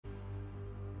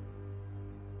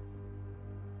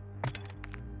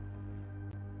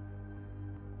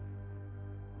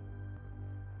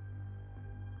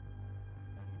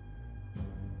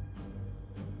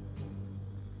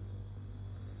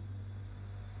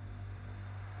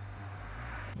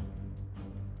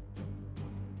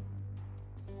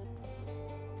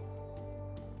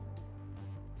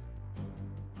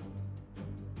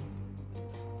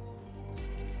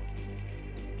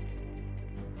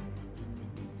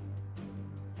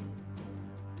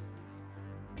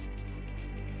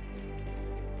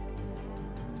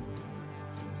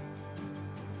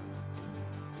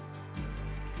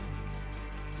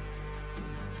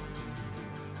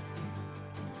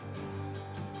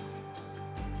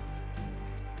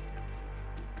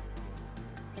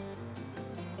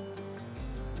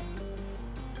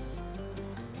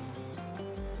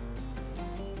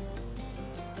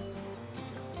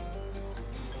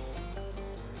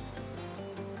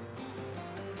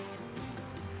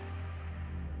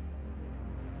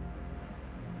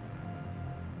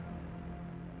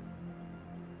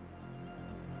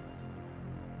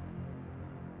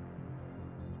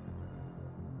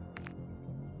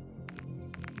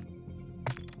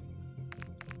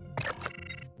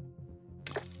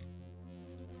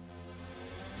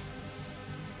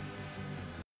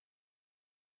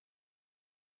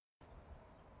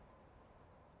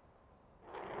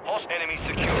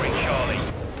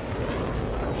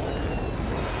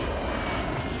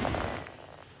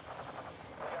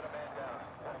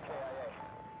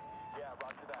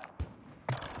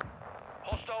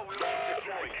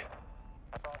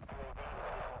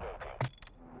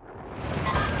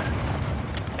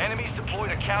Enemies deployed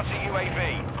a counter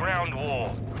UAV. Ground war.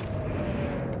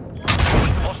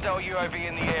 Hostile UAV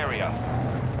in the area.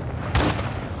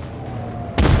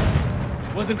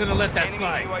 Wasn't gonna let that Enemy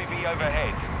slide. UAV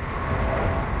overhead.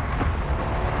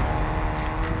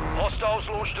 Hostiles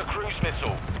launched a cruise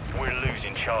missile. We're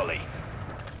losing Charlie.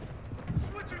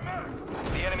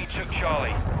 The enemy took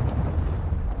Charlie.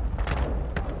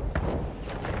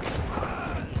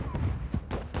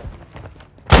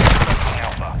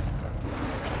 Alpha.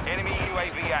 Enemy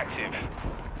UAV active.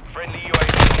 Friendly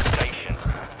UAV on station.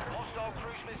 Hostile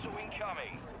cruise missile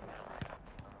incoming.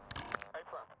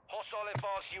 Hostile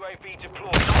advanced UAV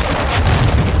deployed.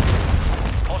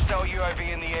 Hostile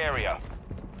UAV in the area.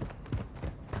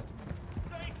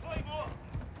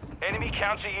 Enemy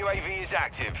counter UAV is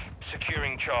active.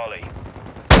 Securing Charlie.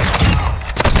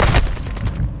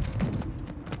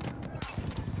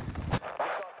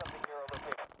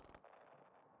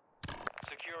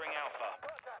 Securing Alpha.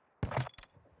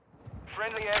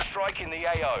 Friendly airstrike in the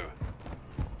AO.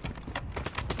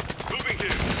 Moving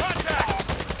here. Contact!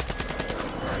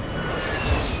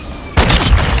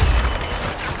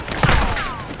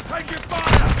 Taking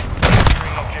fire!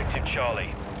 Securing objective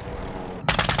Charlie.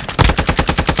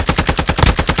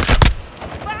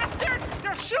 Bastards!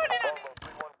 They're shooting at me!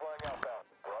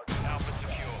 Alpha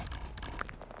secure.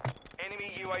 Enemy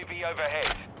UAV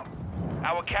overhead.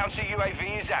 Our counter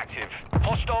UAV is active.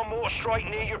 Hostile mortar strike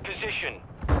near your position.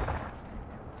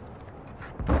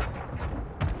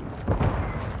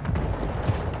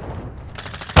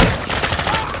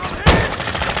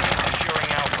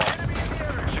 Securing Alpha.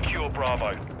 Secure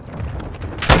Bravo.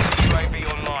 UAV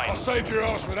online. I saved your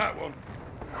ass with that one.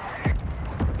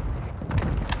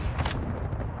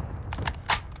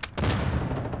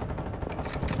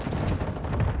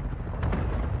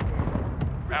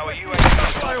 Our UAV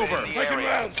Flyover, in the taking area.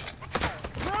 rounds.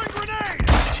 Throwing grenade!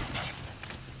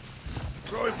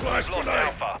 Throwing flash Lost grenade.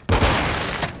 Alpha.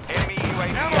 Enemy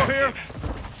UAV Ammo active. here.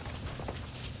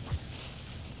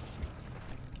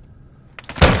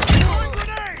 Throwing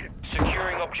grenade!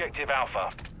 Securing objective Alpha.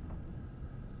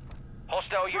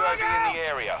 Hostile UAV in the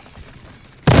area.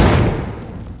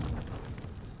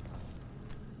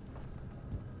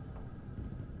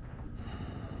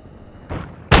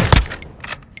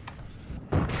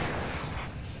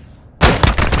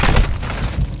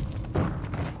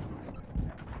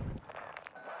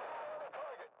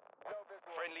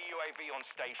 Friendly UAV on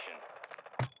station.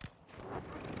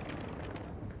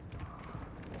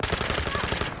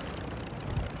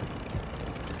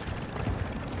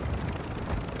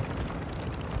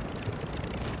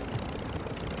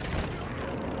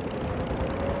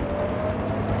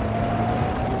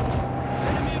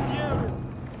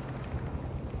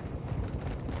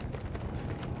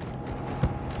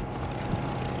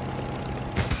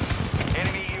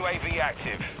 Enemy UAV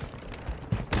active.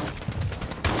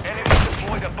 Enemy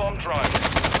deployed a bomb drone.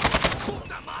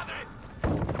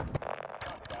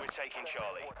 We're taking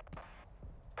Charlie.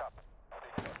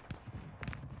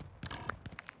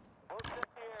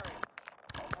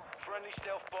 Friendly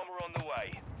stealth bomber on the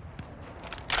way.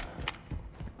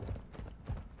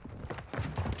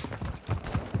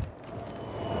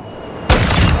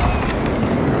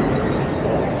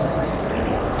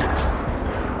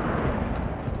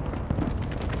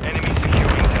 Enemy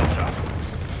securing Delta.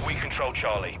 We control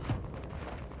Charlie.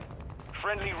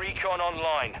 Friendly recon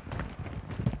online.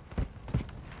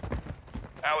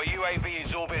 Our UAV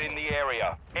is orbiting the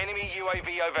area. Enemy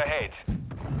UAV overhead.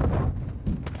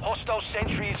 Hostile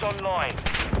sentry is online.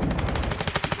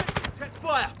 Check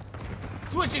fire.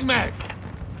 Switching mags.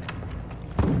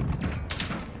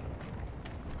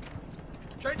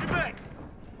 Changing back.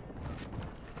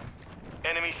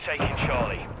 Enemies taking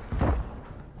Charlie.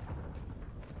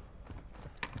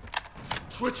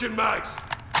 Switching mags.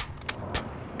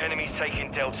 Enemies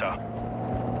taking Delta.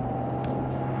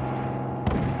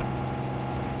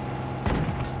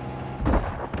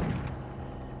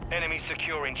 Enemy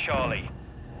securing Charlie.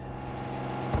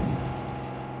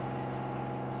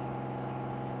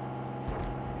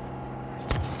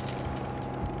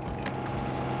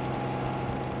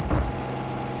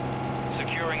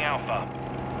 Securing Alpha.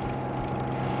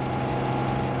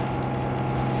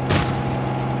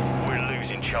 We're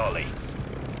losing Charlie.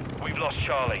 We've lost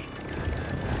Charlie.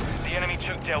 The enemy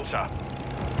took Delta.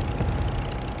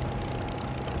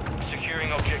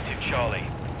 Securing objective Charlie.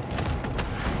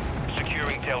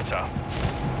 Securing Delta.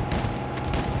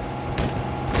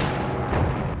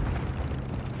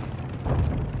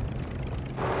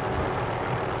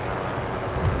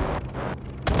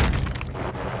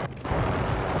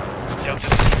 Delta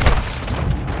secure.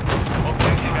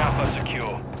 Objective Alpha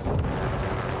secure.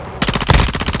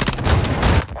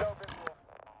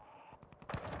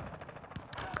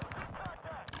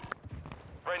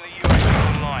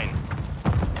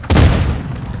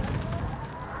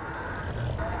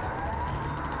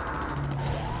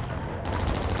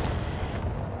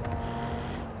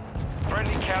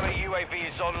 Friendly counter UAV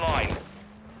is online.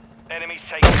 Enemies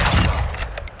taking Alpha.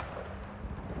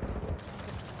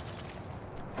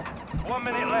 1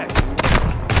 minute left.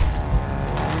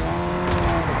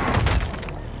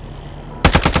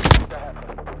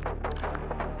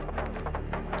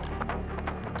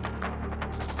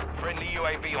 Friendly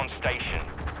UAV on station.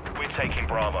 We're taking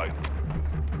Bravo.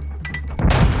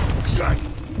 Shit!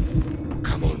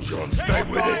 Come on, John, stay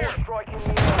with it. Striking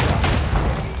the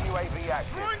enemy UAV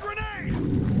active. Throwing grenade!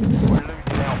 We're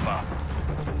losing Alpha.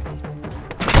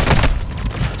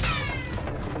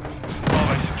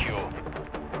 Bravo secure.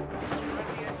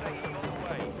 Friendly SAE on the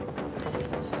way.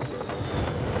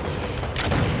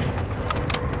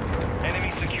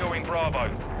 Enemy securing Bravo.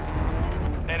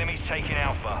 Enemies taking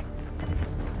Alpha.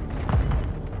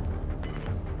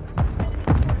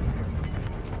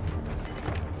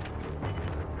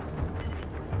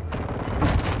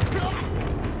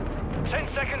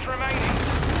 Seconds remaining.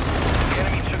 The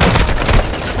enemy took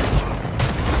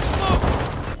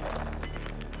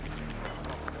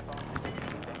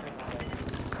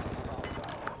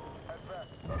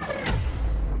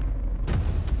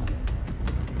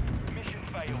Mission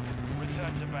failed.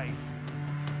 Return to base.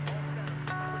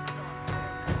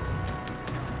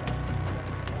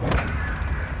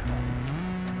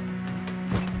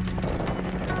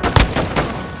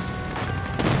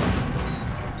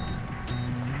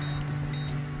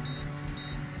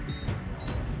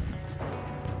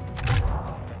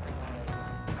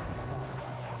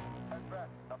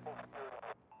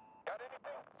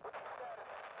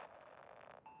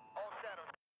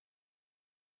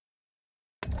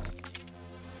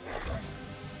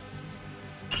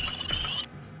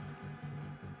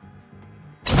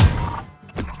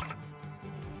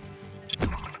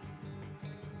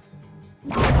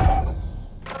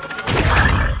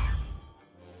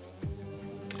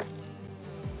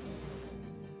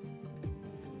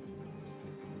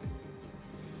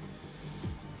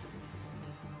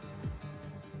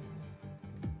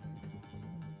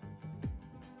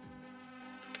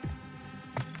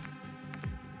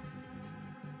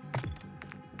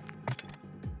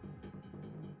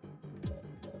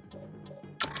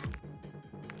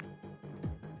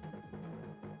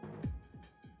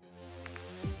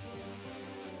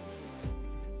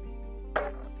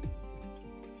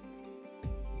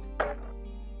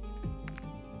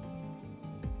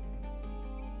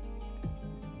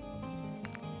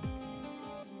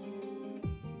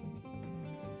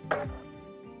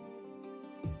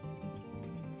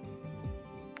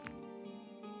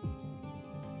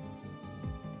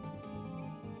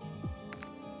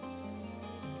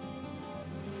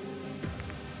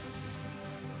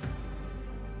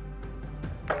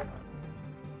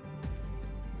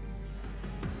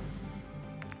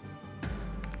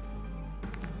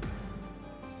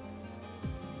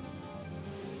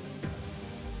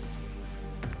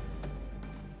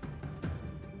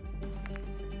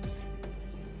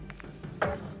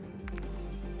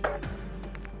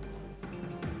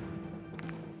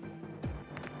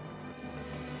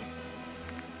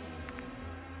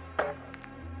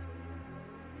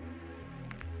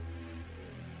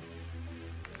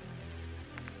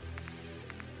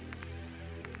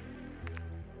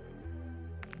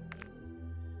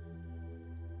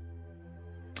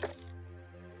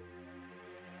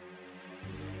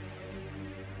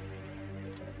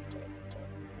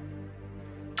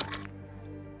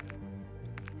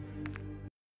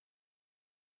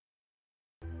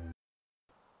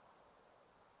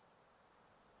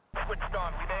 Switched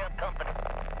on. We may have company.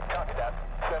 Copy that.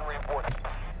 Send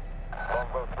reinforcements.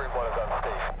 Longbow 3-1 is on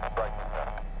station. Right.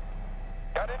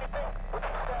 Got anything? What's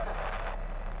the status?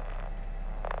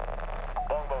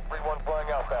 Longbow 3-1 flying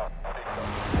outbound.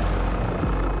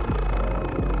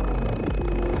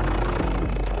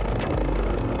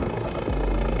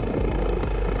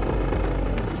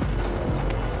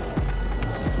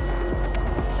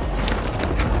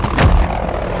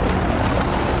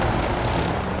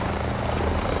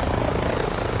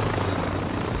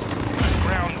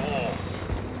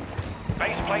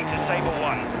 Plane to Sable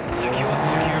 1.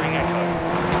 Securing Echo.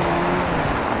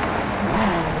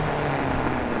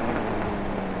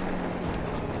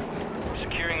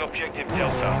 Securing objective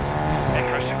Delta.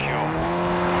 Echo secure.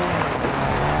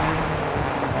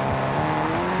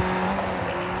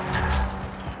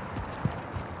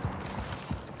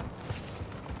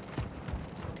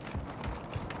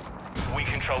 We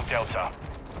control Delta.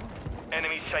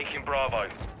 Enemies taking Bravo.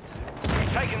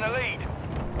 We've taken the lead.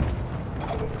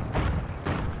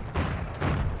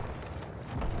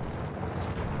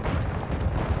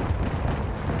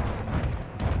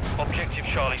 Objective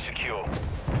Charlie secure.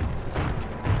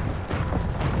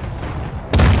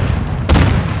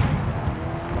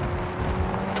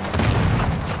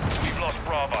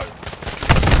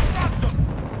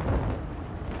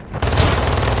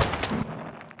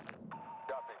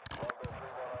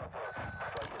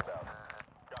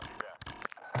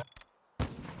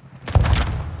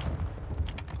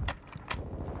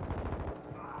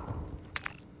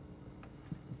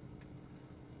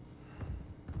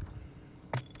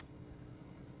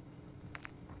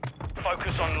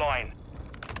 online.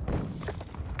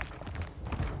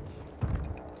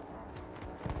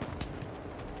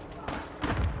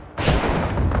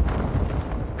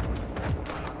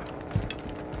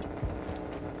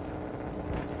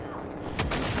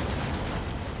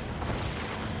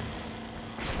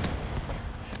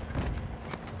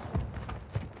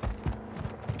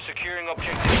 Securing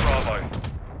objective Bravo.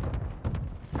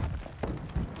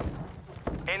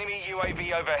 Enemy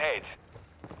UAV overhead.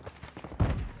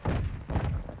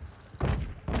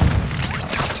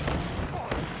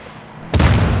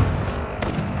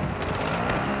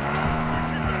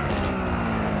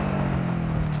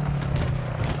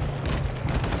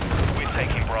 We're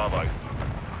taking Bravo.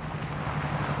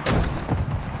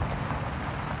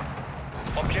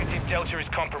 Objective Delta is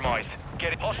compromised.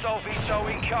 Get it. Hostile VTOL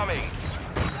incoming.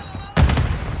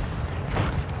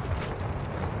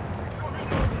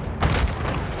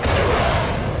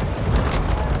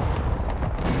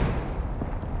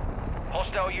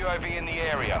 Hostile UAV in the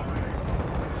area.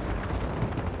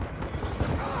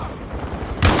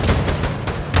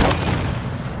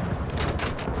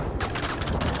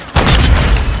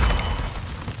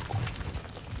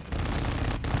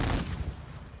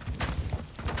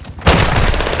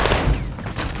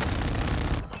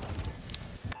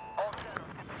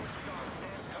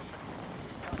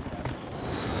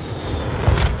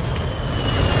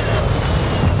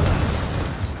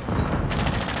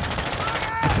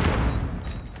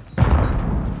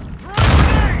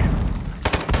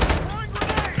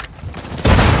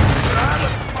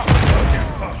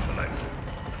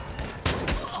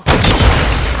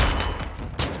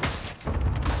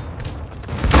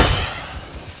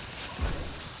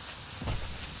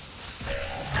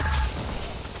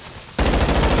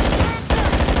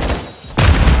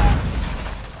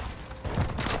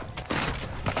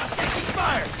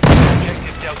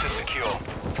 Objective Delta secure.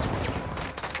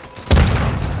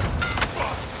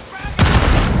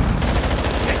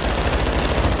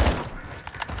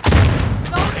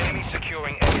 Enemy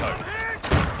securing Echo.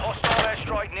 Hostile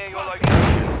airstrike near your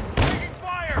location. Taking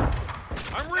fire!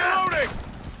 I'm reloading!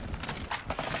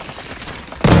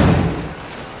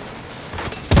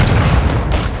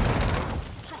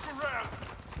 Chuck around!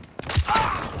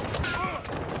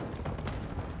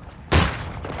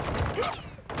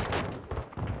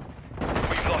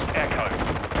 We've lost Echo.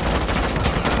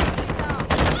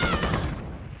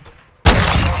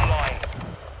 Online.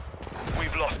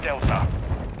 We've lost Delta.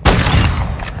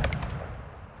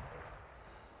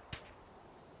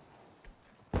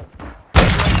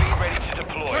 UAV ready to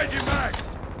deploy. Changing mag!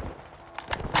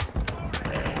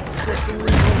 Requesting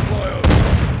recon flyover.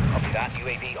 Copy that.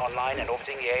 UAV online and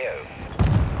orbiting the AO.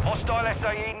 Hostile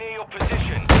SAE near your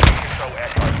position. Control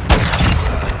Echo.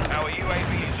 Our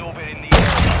UAV is orbiting the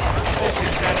area.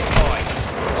 Forces standing by.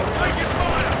 Taking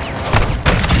fire!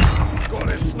 Got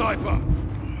his sniper.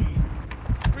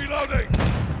 Reloading!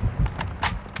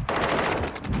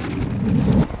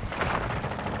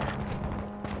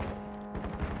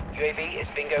 UAV is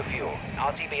bingo fuel.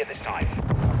 RTB at this time.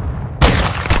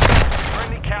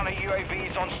 Friendly counter UAV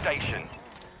is on station.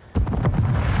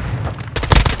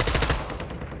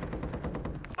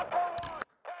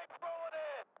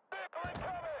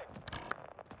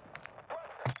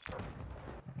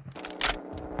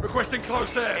 Requesting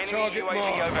close air. Enemy Target UAV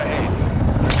marked. overhead.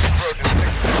 Approaching 6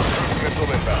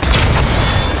 missile inbound.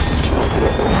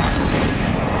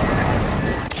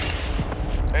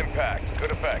 Impact.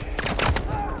 Good effect.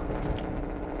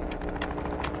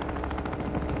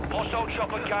 Hostile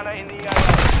chopper gunner in the air.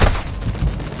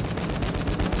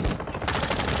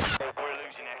 We're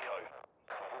losing Echo.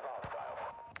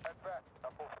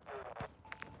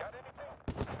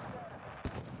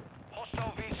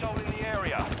 Hostile VTOL in the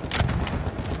area.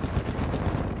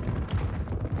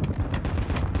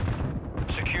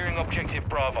 Securing objective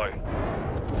Bravo.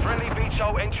 Friendly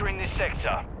VTOL entering this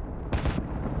sector.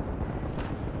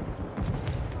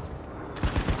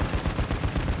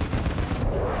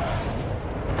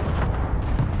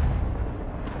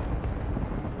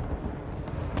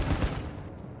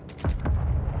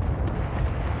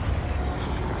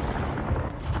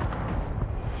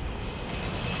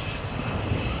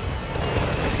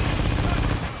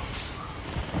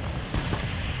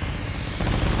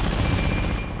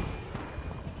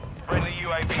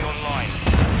 UAV online.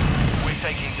 We're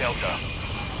taking Delta.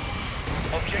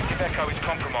 Objective Echo is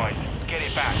compromised. Get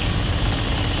it back.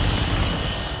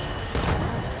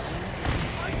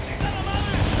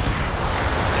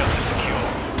 Delta secure.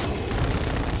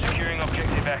 Securing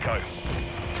objective Echo.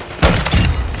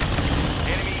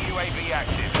 Enemy UAV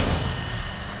active.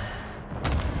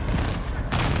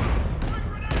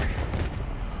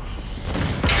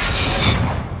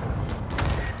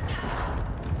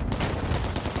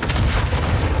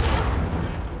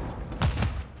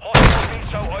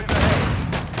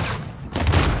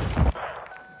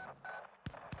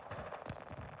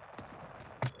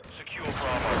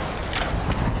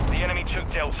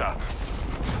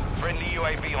 Friendly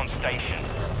UAV on station.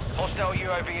 Hostile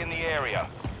UAV in the area.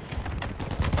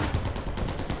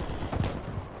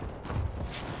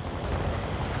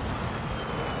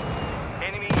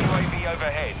 Enemy UAV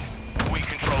overhead. We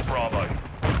control Bravo.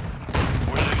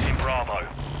 We're losing Bravo.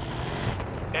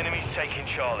 Enemies taking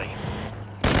Charlie.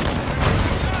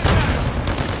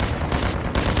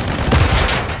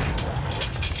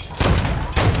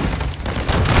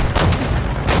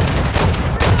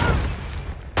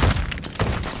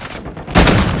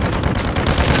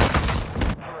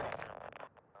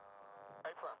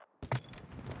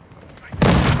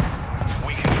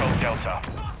 We control Delta.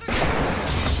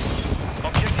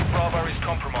 Objective Bravo is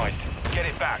compromised. Get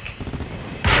it back.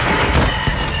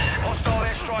 Hostile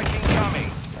airstrike incoming.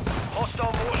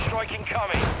 Hostile mortar strike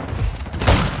incoming.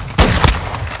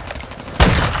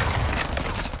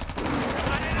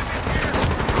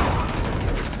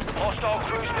 Hostile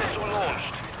cruise missile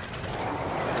launched.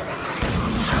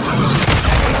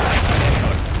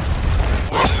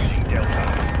 We're losing Delta.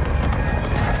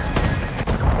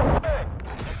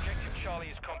 Objective Charlie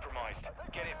is compromised.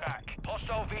 Get it back.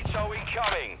 Hostile VTOL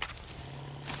incoming.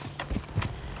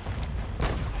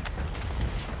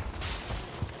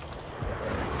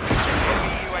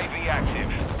 UAV active.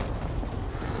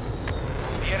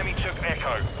 The enemy took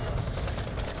Echo.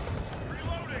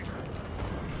 Reloading!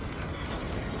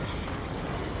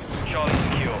 Charlie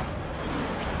secure.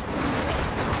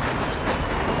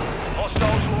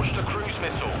 Hostiles launched a cruise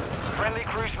missile. Friendly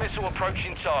cruise missile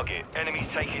approaching target. Enemies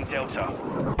taking Delta.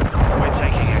 We're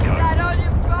taking Echo. Is that all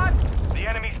you've got? The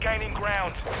enemy's gaining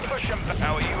ground. Push them.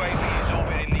 Our UAV is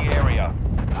orbiting the area.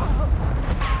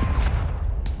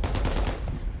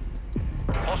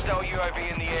 Hostile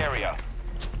UAV in the area.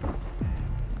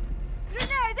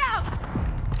 Grenade out!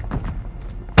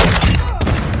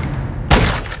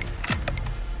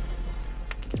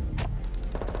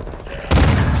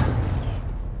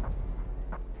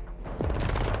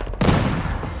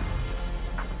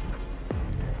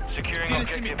 Securing Didn't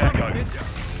see me objective coming, Echo. did ya?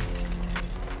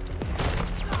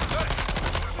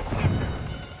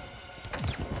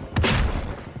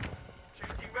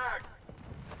 Changing back!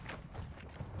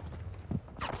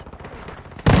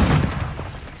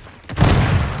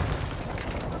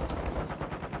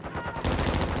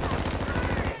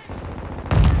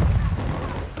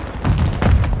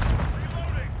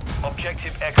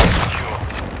 Objective Echo secure.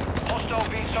 Hostile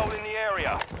VTOL in the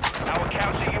area. Our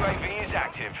counter UAV is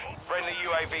active. Friendly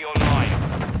UAV online.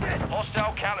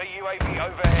 Hostile counter UAV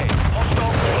overhead.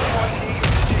 Hostile right near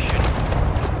your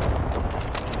position.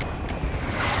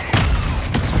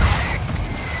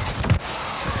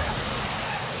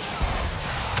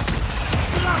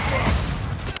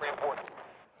 Reinforcement.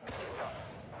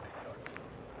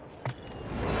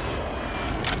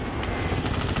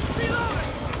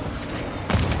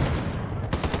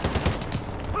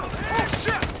 Oh,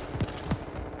 shit!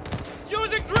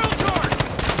 Using drill torch!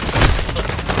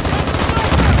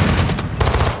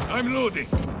 I'm loading.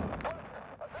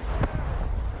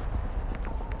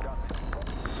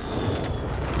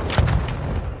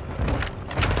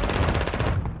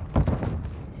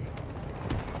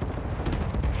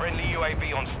 Friendly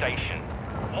UAV on station.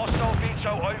 Hostile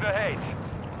VTOL overhead.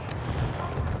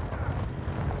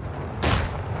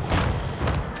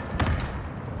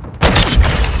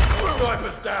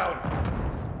 Sniper's down.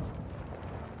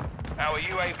 Our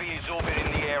UAV is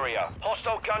orbiting the area.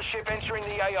 Hostile gunship entering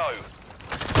the AO.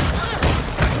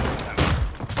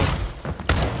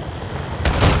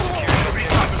 Securing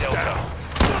objective Delta.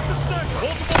 Stop the sniper!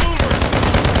 Multiple movers!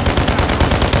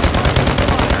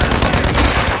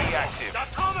 UAV active. Not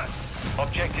coming!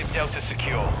 Objective Delta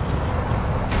secure.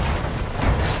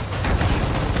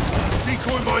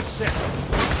 Decoy mine set.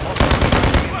 Hostile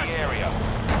UAV in the area.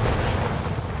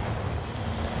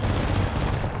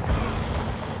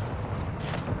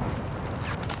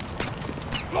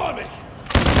 Blimey!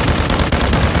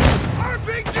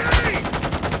 RPG!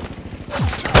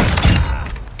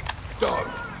 Done.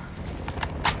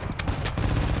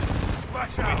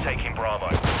 Watch We're out! taking Bravo.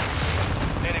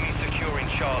 Enemy securing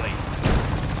Charlie.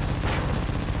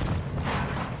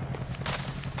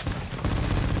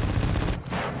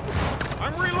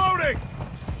 I'm reloading!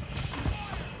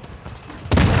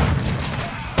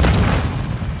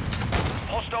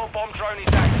 Hostile bomb drone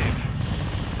is active.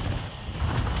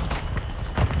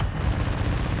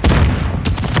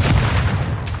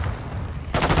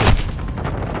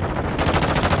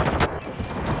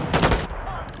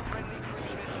 Friendly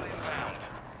cruise missile inbound.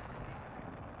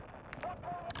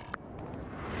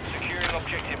 Securing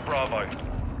objective Bravo.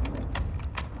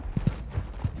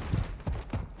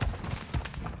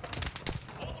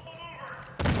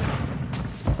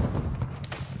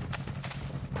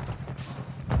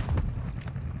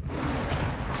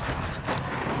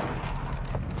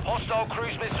 Hostile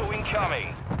cruise missile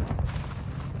incoming.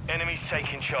 Enemies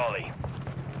taking Charlie.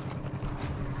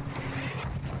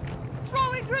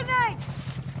 Throwing grenade!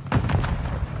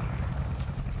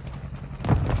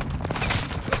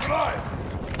 Alive!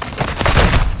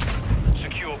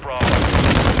 Secure Bravo.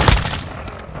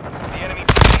 The enemy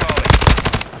took Charlie.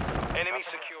 Enemy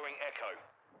securing Echo.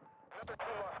 Number 2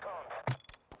 lost comms.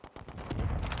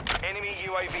 Enemy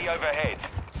UAV overhead.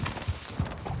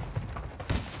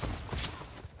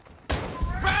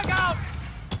 Frag out!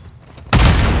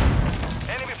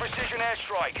 Enemy precision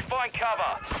airstrike. Find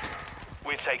cover.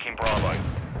 We're taking Bravo.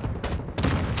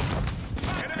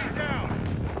 Enemy down!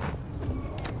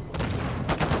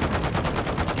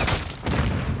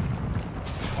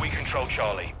 We control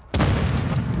Charlie.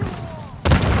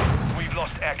 We've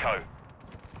lost Echo.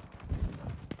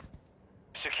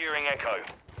 Securing Echo.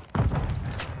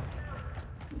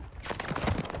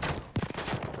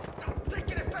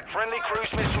 Friendly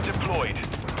cruise missile deployed.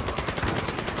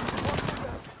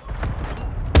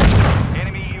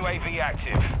 Enemy UAV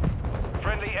active.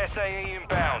 Friendly SAE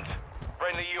inbound.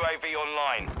 Friendly UAV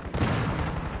online.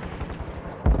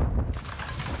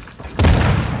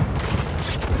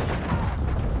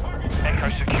 Echo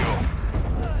secure.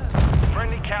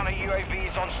 Friendly counter UAV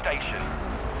is on station.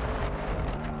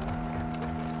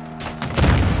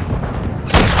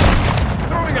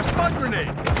 Throwing a stun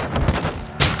grenade!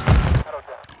 Shadow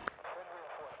down. Send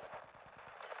reinforcements.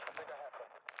 I think I have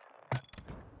something.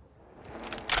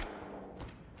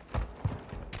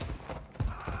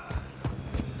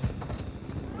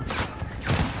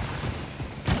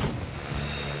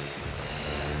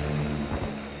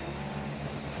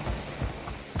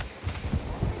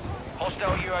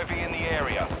 Hostile UAV in the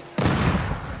area.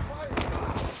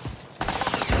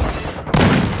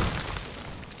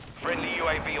 Friendly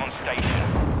UAV on station.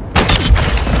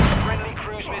 Friendly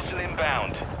cruise missile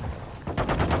inbound.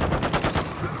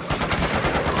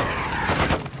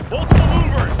 Multiple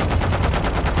movers!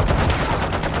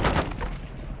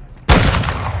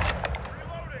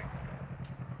 Reloading!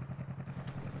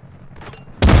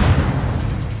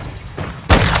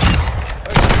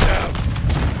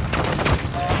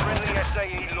 Friendly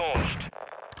SAE launched.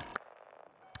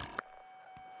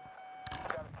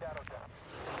 Got a shadow down.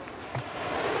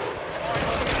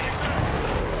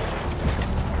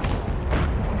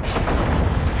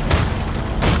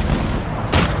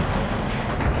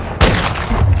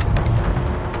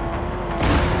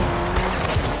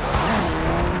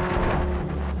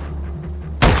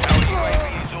 Our UAV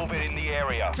is orbiting the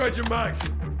area. Changing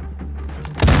mags!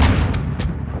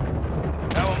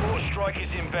 Our more strike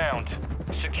is inbound.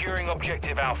 Securing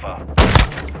objective Alpha.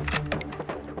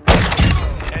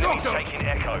 Enemy taking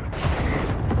Echo.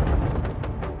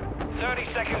 30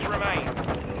 seconds remain.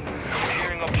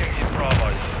 Securing objective Bravo.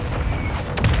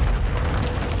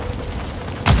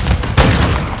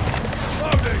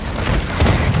 Loading!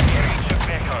 Enemy took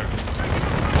Echo.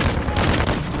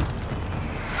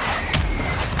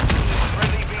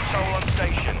 Friendly VTOL on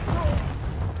station.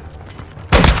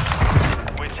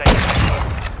 We're taking Echo.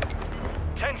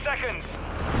 10 seconds.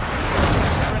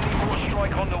 Friendly more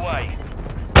strike on the way.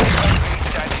 UAV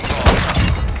standing by.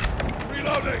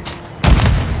 Reloading!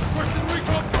 Question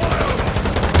recon fire!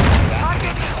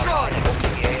 Target destroyed!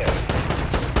 Orbiting the AO.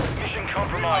 Mission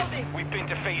compromised. Reloading. We've been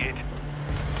defeated.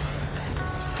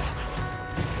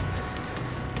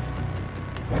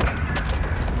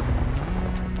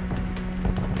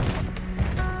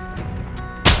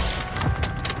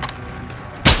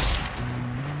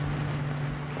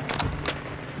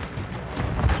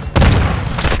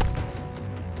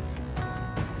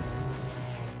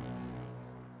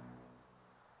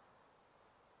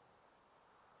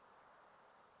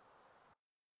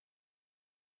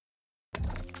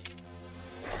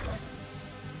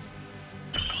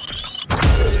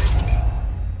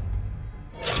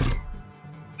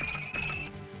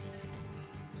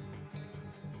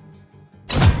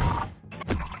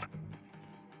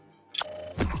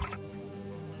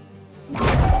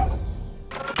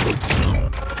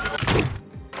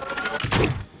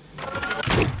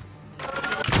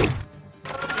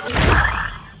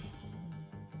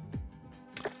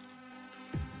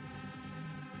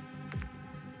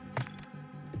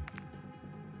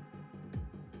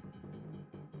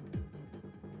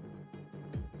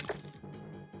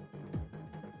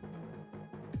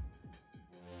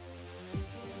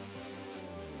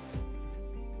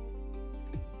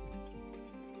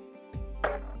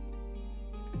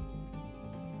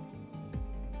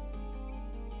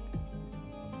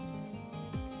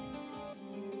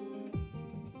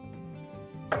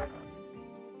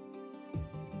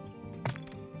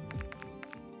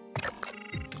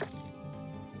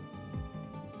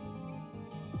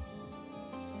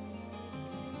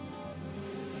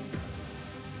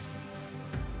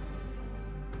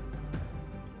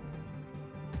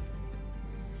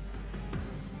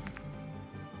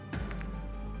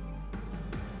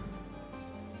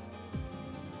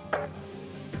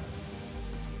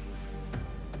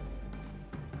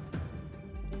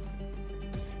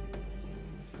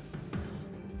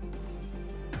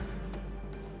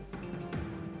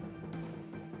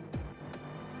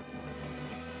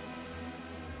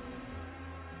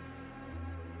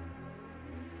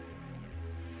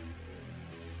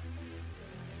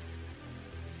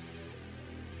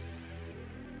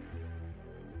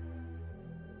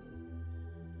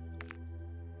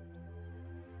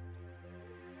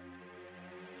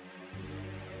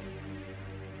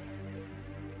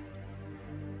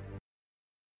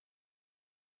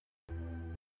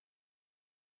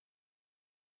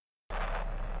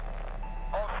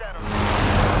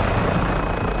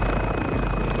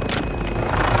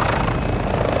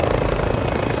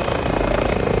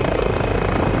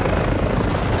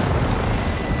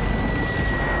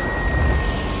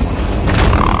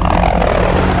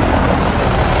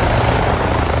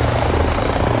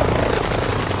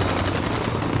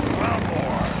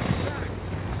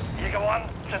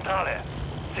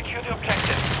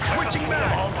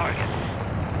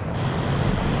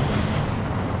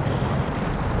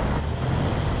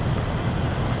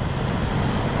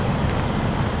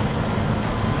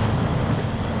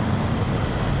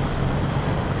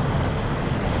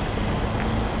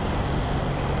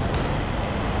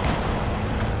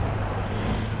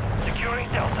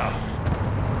 Delta.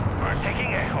 We're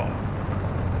taking Echo.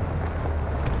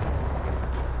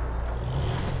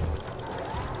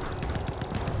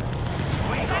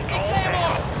 We control Echo.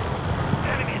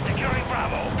 Enemy is securing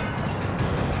Bravo.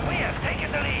 We have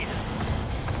taken the lead.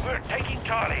 We're taking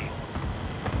Charlie.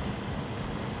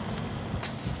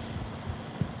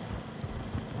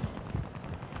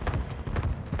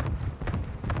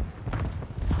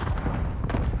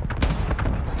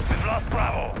 We've lost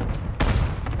Bravo.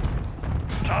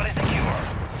 Charlie secure.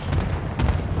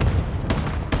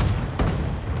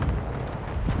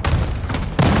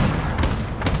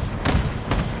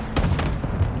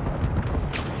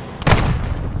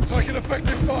 Taking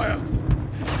effective fire.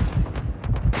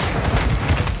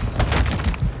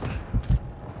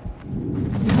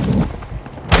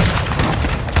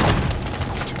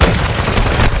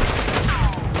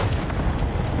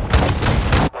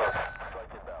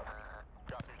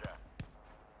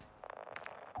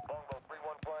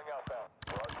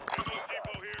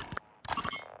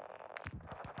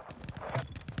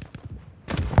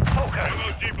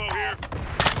 Depot here.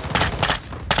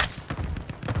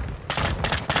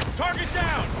 Target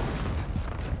down!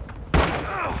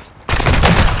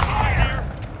 Here.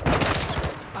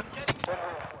 I'm getting...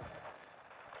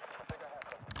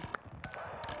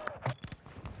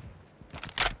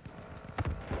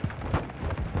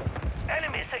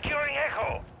 Enemy securing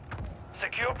Echo.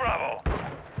 Secure Bravo.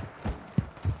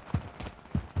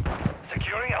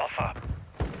 Securing Alpha.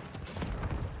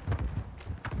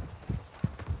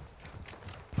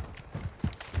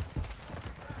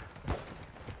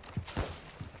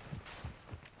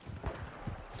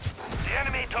 The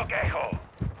enemy took Echo.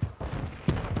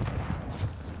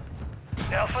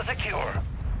 Alpha secure.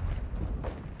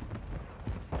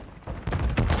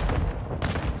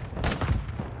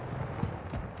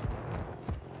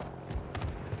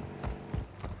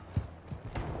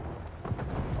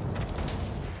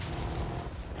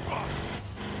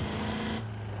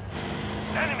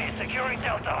 Enemy securing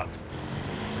Delta.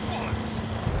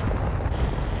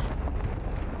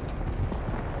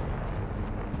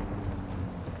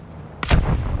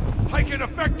 Taking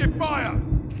effective fire!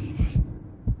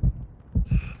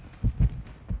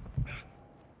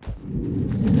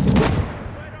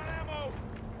 Right on ammo!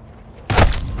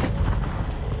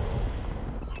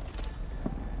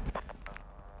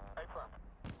 Hey, Prem.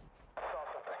 I saw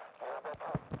something. You have that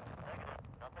pump? Negative.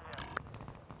 Nothing yet.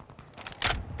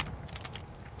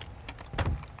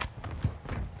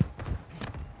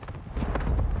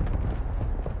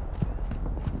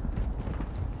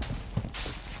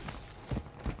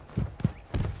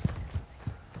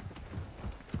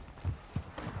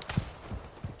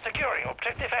 Securing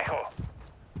objective Echo.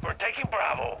 We're taking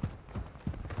Bravo.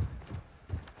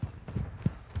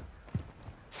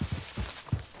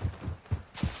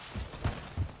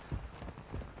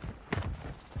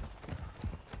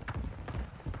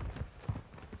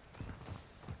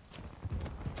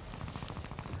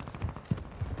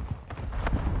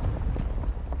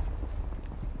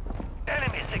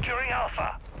 Enemy securing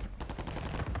Alpha.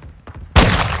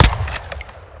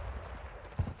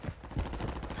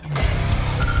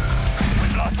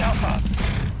 We've lost Alpha.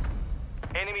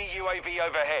 Enemy UAV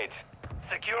overhead.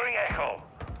 Securing Echo.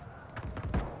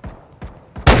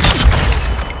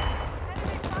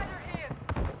 Enemy fighter here.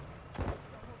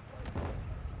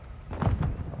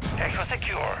 Echo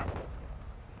secure.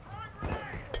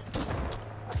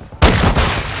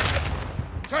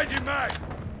 Changing mag!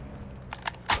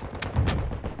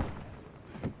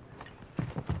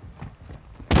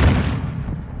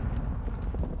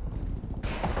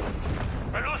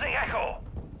 We're losing Echo.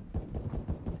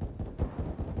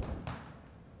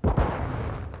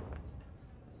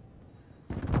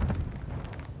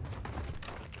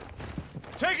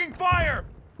 Taking fire!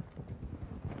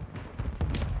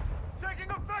 Taking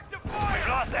effective We've fire!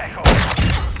 lost Echo.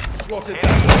 Slotted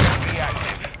Enemy down. UAV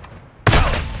active.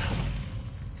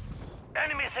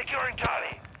 Enemy securing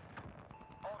Charlie.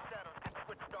 All shadows get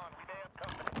switched on. We may have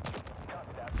company.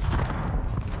 Copy that.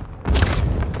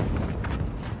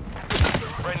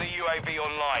 Friendly UAV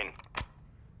online.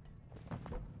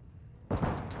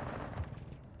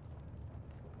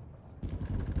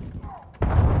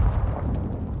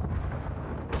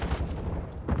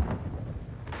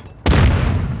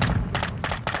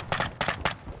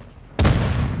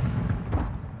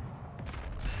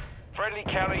 Friendly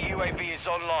counter UAV is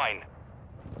online.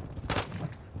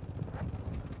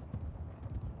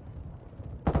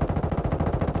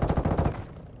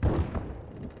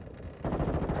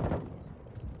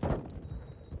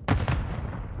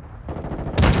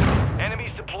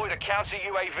 Enemies deployed a counter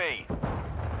UAV.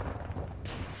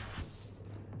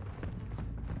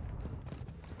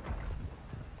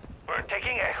 We're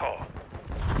taking Echo.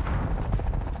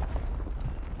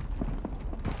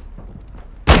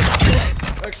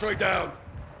 X-ray down.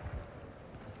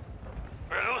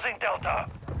 We're losing Delta.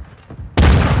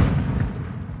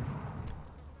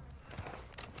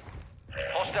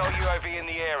 Hostile UAV in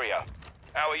the area.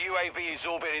 Our UAV is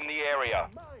orbiting the area.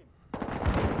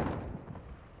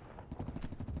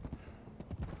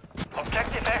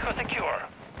 Objective Echo secure.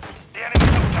 The enemy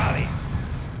took Charlie.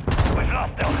 We've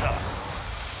lost Delta.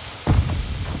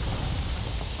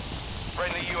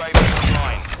 Friendly UAV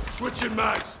online. Switching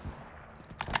mags.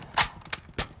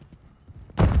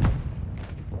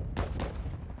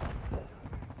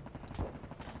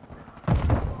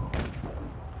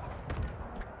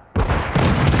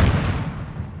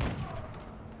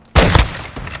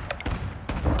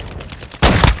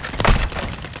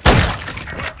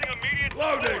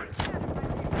 Loading.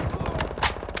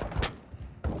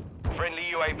 Friendly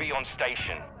UAV on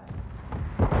station.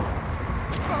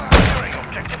 Securing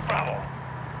objective Bravo.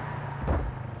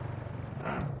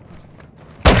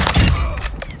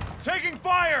 Taking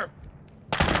fire!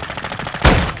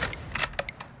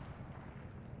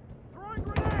 Throwing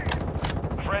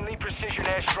grenade! Friendly precision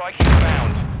airstrike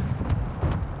inbound.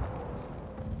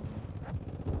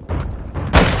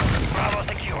 Bravo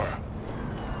secure.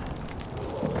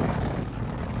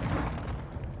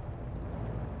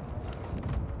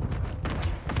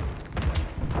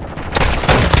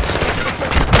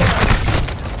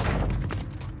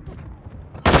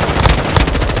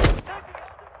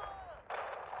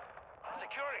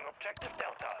 Securing objective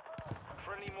Delta.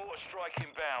 Friendly mortar strike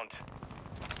inbound.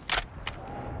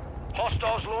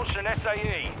 Hostiles launched an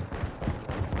SAE.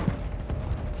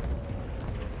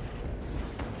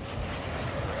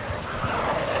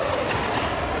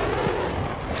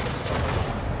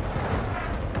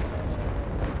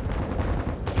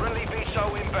 Friendly VSO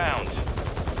inbound.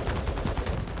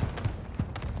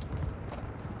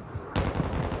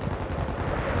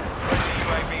 Friendly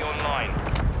UAV online.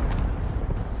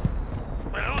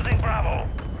 We're losing Bravo.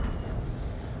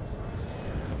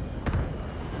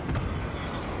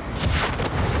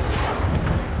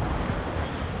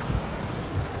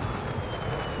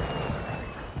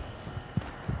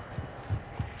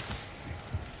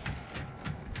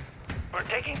 We're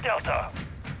taking Delta.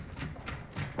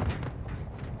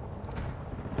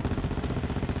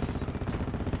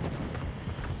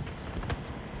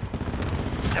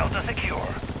 Delta secure.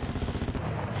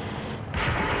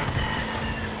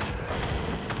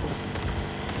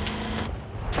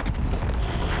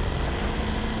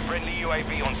 Friendly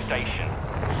UAV on station.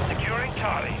 Securing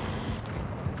Charlie.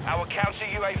 Our counter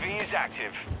UAV is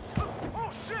active.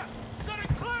 Oh shit!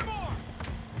 Setting Claymore!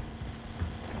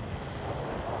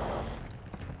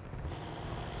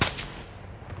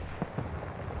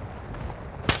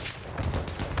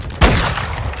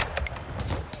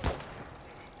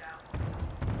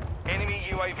 Enemy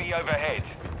UAV overhead.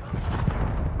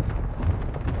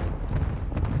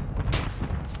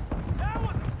 That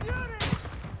was a beauty!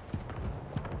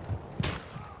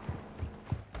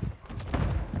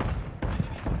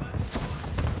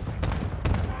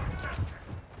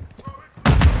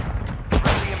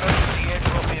 Friendly emergency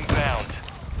airdrop inbound.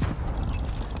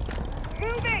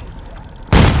 Moving!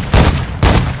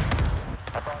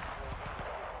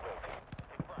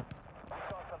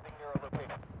 Saw something near our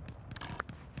location.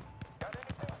 Got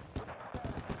anything?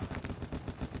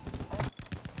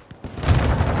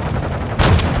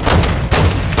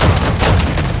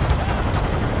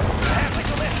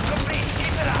 Tactical lift complete.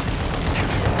 Keep it up.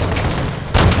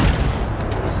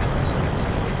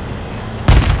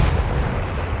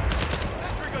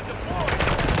 Sentry gun deployed!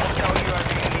 Hostile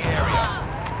UAV in the area.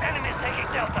 Enemies taking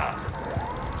Delta.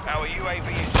 Our UAV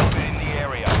is orbiting the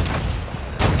area.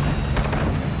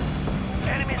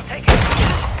 Enemies taking Bravo.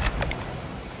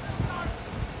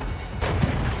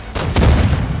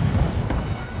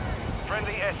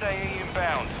 Friendly SAE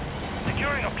inbound.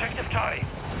 Securing objective Charlie.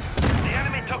 The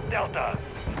enemy took Delta.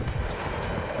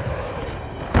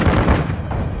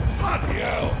 Bloody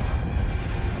hell.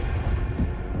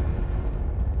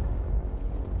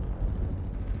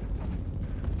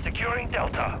 Securing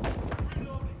Delta.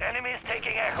 Enemies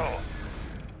taking Echo.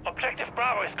 Objective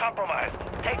Bravo is compromised.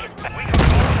 Take it back. We can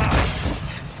hold on.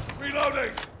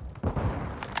 Reloading.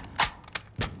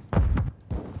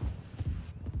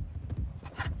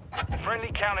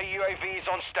 Friendly counter UAV is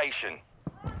on station.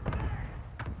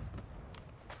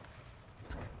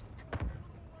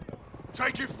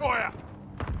 Taking fire!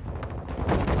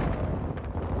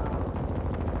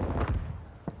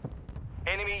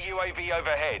 Enemy UAV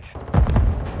overhead.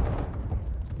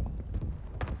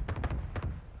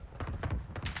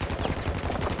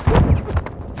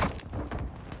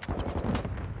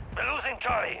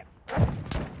 Charlie.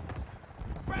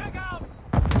 Frag out!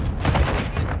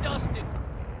 It's dusted.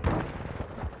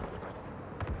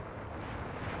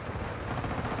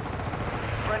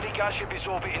 Friendly gunship is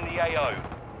orbiting the AO.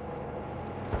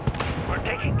 We're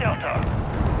taking Delta.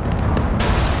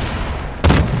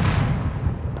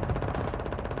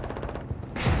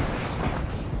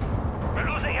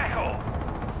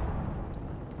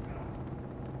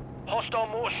 Hostile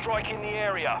mortar strike in the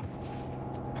area.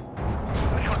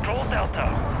 We control Delta.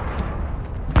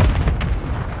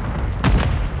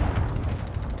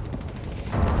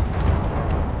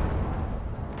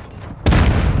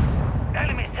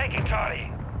 Enemies taking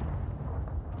Charlie.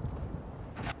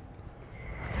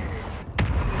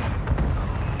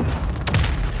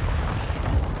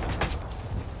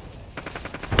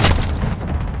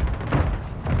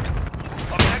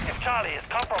 Objective Charlie is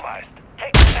compromised.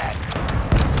 Take it back.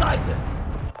 Sighted.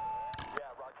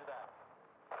 Yeah, roger that.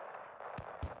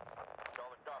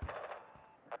 Solid copy.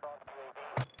 Above UAV.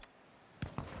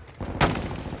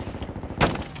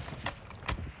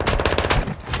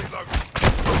 Reload.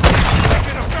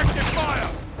 Taking effective fire!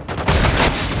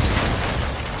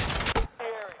 The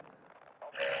area.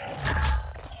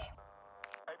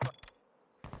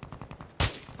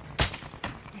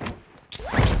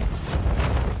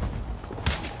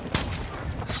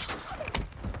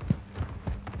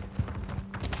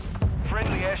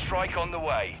 Friendly airstrike on the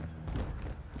way.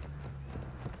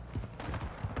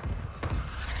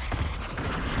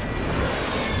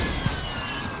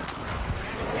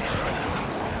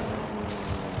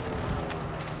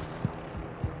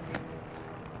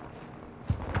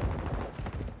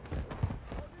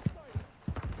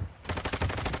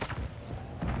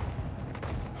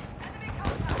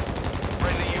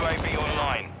 Friendly UAV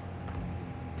online.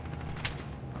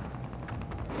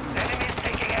 Enemies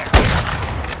taking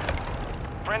aircraft.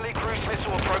 Friendly cruise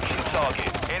missile approaching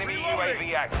target. Enemy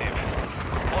UAV active.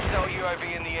 Hostile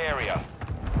UAV in the area.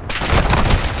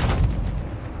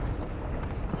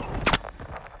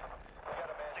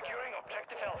 Securing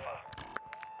objective Alpha.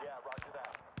 Yeah, roger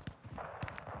that.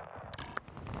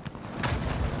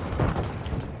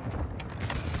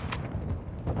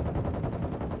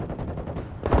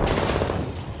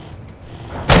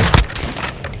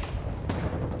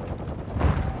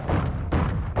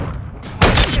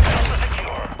 Objective Alpha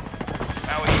secure.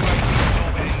 Our UAV is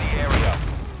orbiting the area.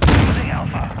 Losing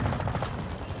Alpha.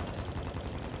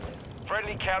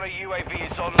 Friendly counter UAV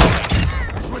is online.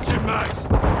 Switching mags!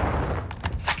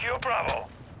 Secure Bravo.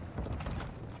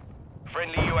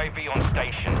 Friendly UAV on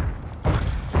station.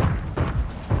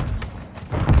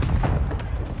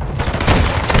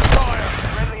 Fire!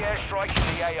 Friendly airstrike in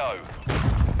the AO.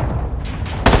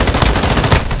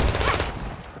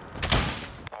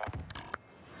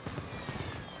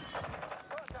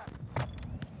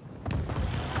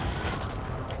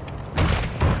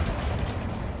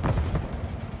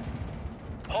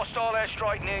 Hostile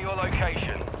airstrike near your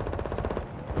location.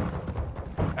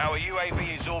 Our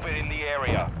UAV is orbiting the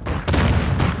area.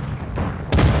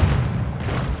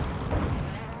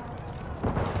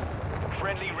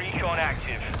 Friendly recon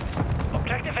active.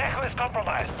 Objective Echo is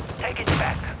compromised. Take it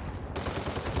back.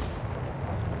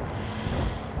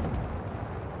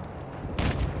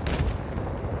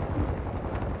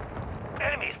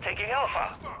 Enemies taking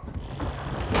Alpha.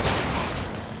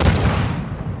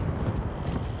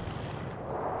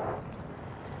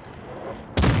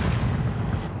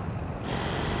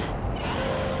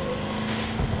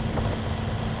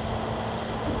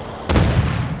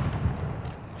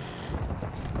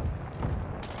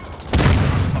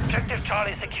 Objective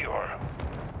Charlie secure.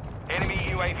 Enemy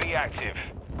UAV active.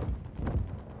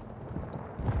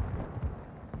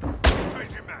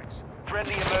 Changing mags!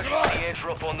 Friendly emergency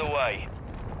airdrop on the way.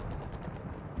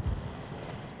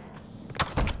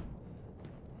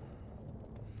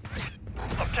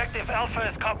 Objective Alpha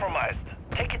is compromised.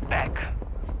 Take it back.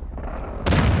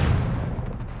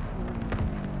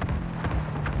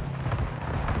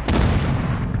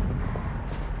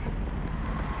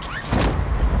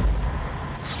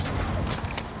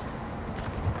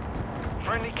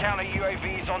 Friendly counter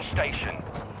UAV is on station.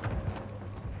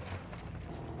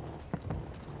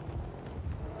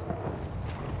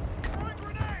 Throwing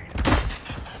grenade!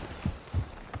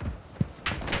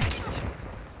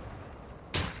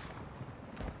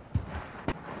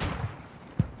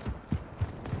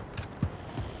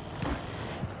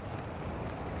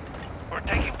 We're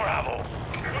taking Bravo.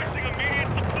 Requesting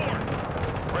immediate support!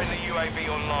 Friendly UAV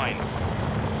online.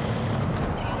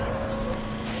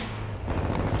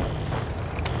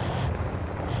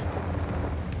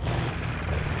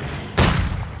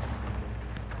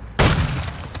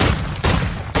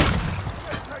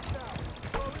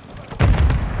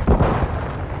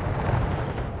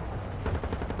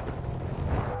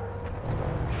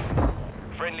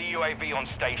 UAV on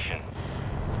station.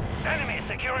 Enemy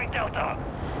securing Delta.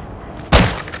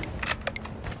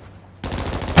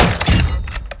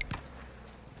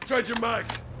 Changing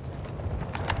mags.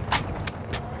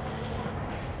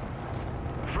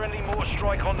 Friendly mortar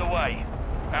strike on the way.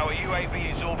 Our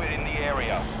UAV is orbiting the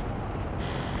area.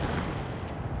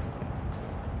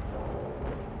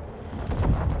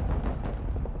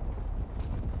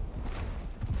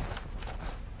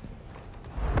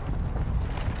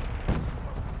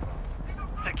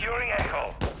 Securing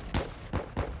Echo.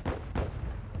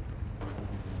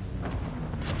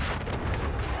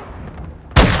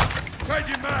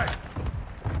 Changing mags.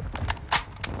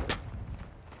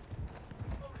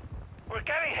 We're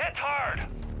getting hit hard.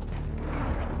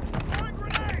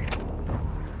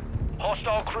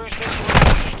 Hostile cruise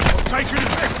missile. Taking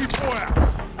effective fire.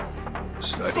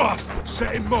 Stay fast.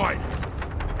 Set in mine.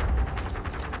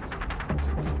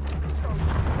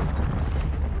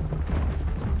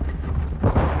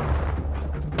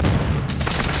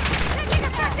 Taking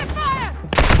effective fire!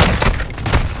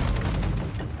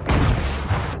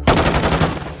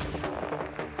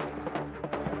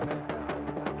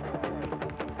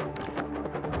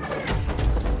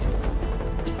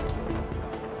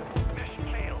 Mission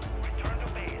failed. Return to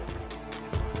base.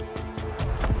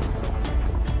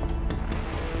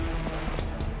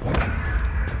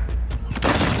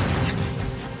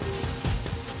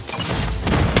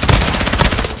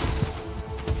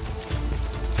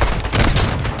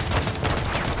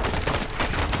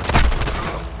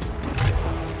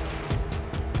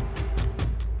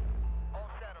 All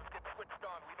shadows get switched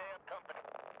on. We may have company.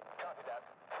 Copy that.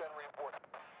 Send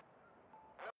reinforcements.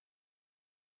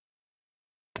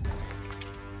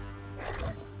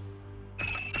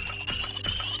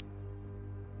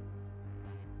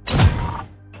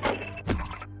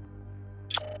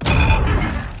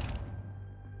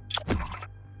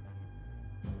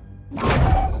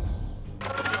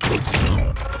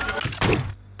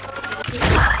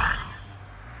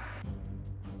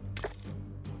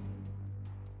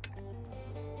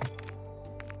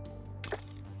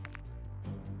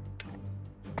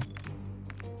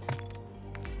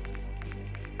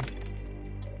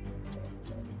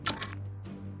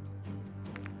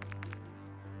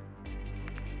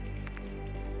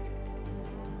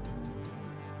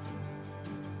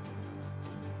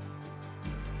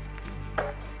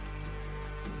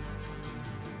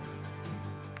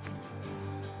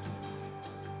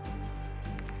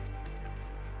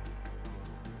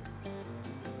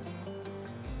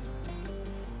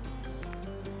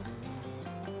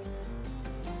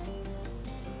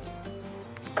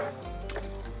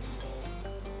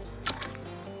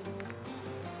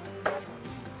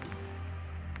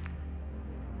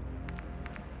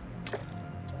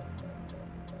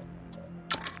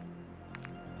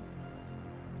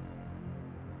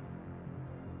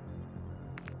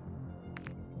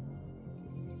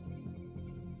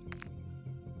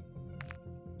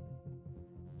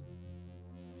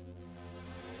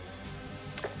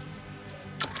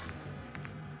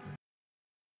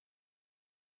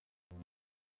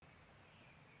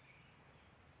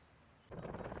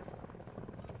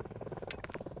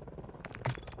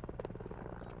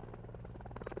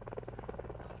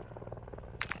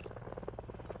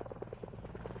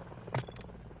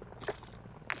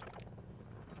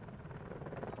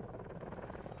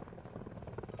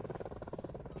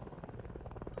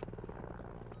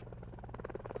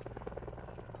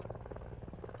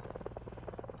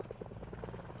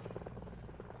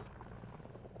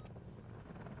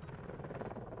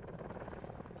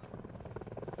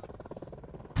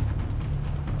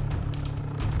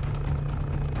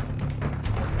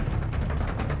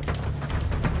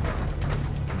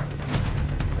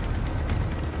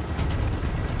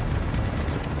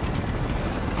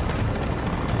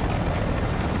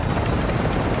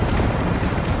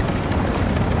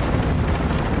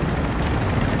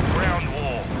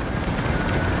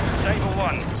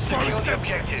 Secure the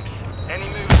objectives. Any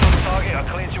movers on target are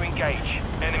clear to engage.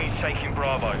 Enemies taking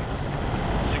Bravo.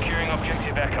 Securing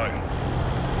objective Echo.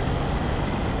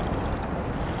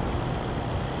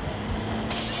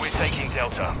 We're taking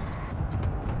Delta.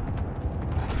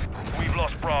 We've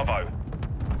lost Bravo.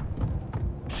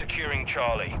 Securing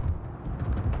Charlie.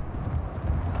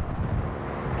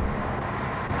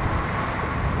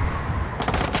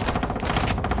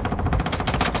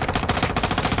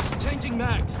 Changing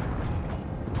mags.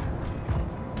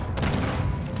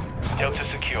 Delta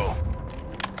secure.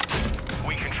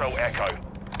 We control Echo.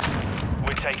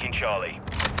 We're taking Charlie.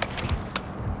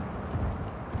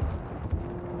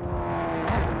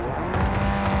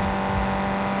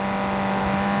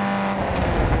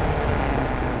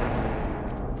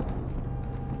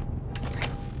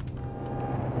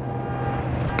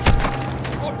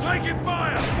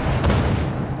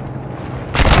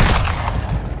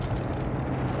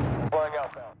 Flying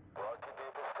outbound. We're RTB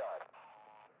at this time.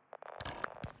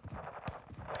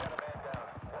 We got a man down.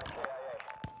 Got a KIA.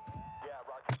 Yeah,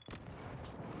 roger.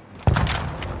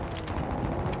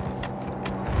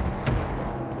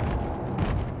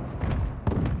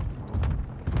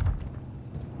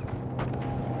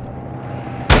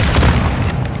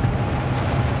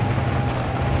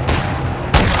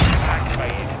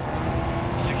 Activated.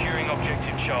 Securing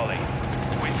objective Charlie.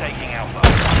 We're taking Alpha.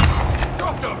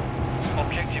 Drop them!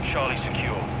 Objective Charlie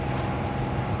secure.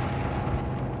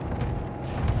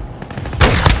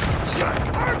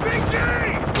 RPG!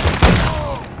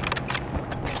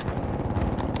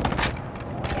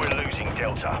 We're losing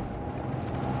Delta.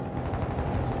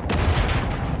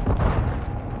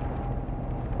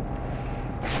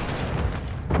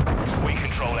 We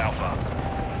control Alpha.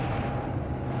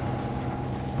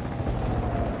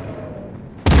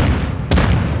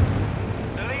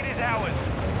 The lead is ours.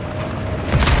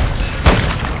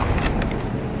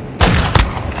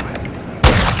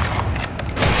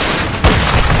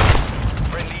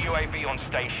 Friendly UAV on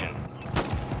station.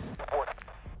 Report.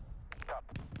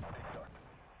 Copy. Restart.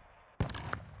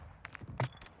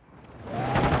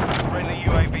 Friendly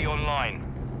UAV online.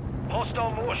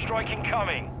 Hostile mortar strike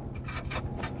incoming.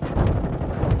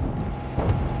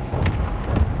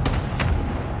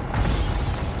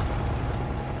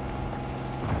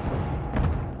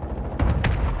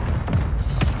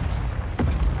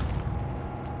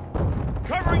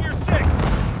 Covering your six!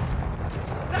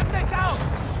 That thing's out!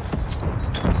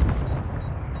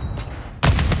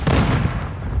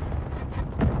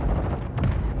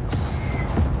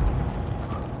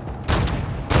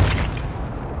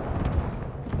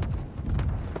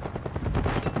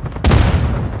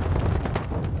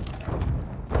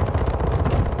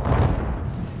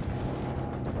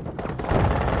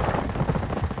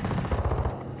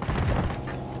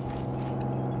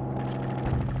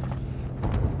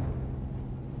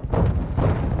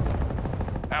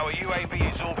 Our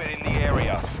UAV is orbiting the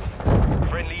area.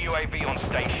 Friendly UAV on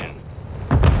station.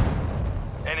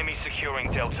 Enemy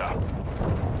securing Delta.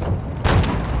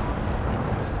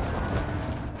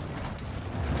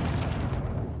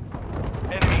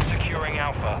 Enemy securing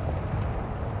Alpha.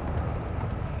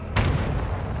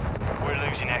 We're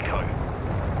losing Echo.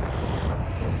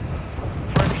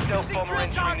 Friendly stealth bomber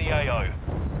entering the AO.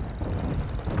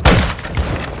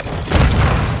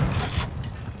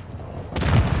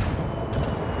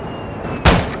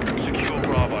 Secure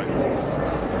Bravo.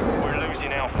 We're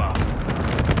losing Alpha.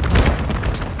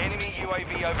 Enemy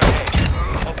UAV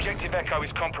overhead. Objective Echo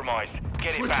is compromised.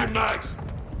 Get it back. Switching mags!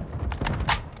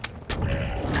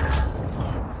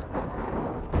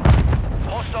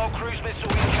 Hostile cruise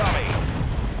missile incoming.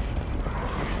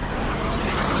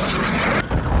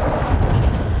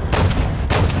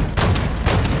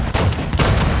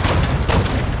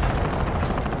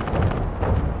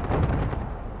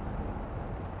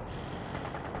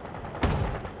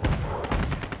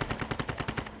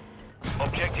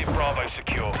 Objective Bravo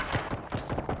secure.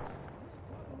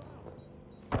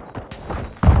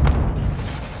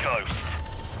 Ghost.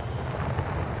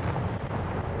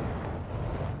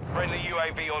 Friendly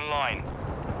UAV online.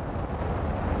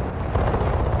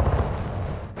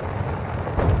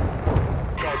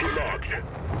 Target locked.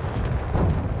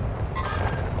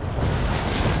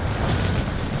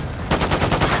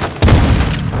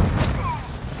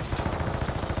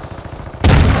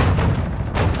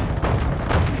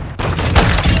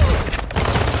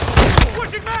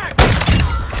 Switching back!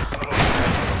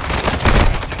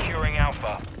 Securing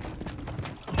Alpha.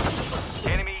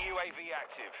 Enemy UAV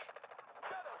active.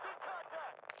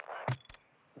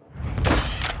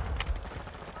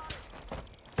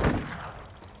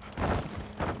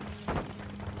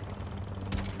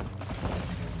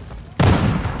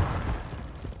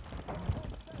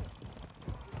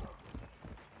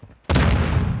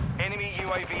 Enemy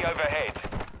UAV overhead.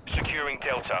 Securing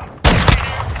Delta.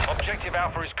 Objective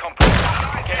Alpha is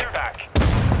compromised. Get it back.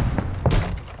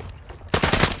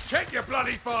 Check your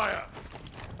bloody fire!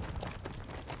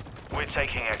 We're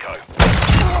taking Echo.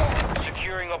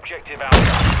 Securing Objective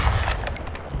Alpha.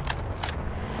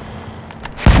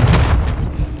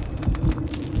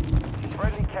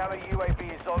 Friendly counter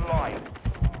UAV is online.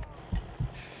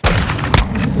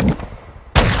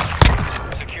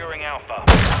 Securing Alpha.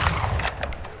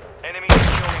 Enemy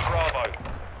securing Bravo.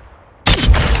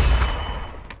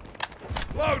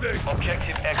 Loading!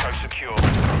 Objective Echo secure.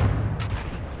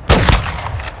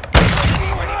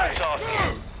 Hey! Tasking.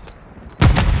 Move!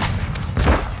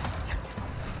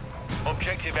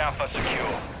 Objective Alpha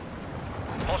secure.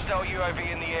 Hostile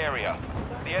UAV in the area.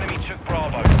 The enemy took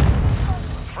Bravo.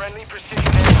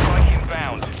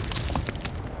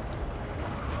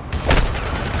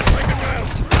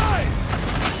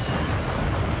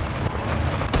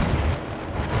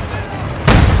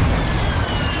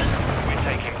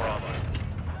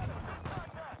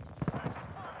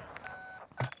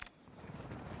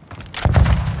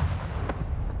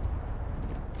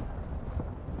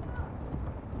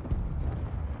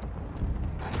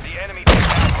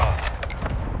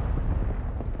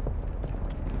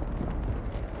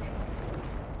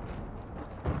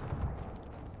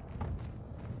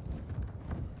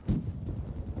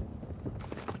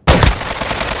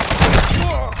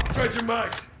 Changing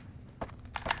mags.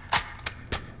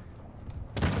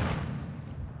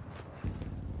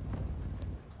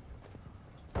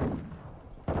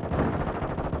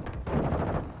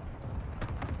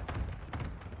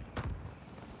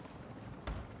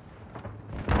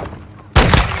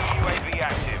 UAV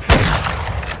active.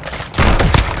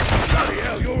 Bloody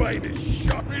hell, your aim is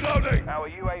shot. Reloading. Our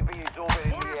UAV is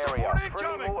orbiting Order the support area. incoming.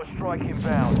 Friendly mortar strike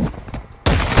inbound.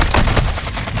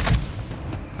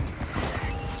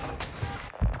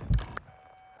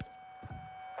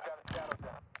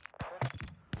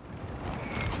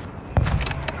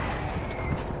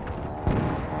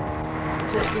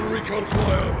 Requesting recon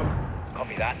flyover.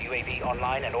 Copy that. UAV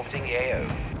online and orbiting the AO.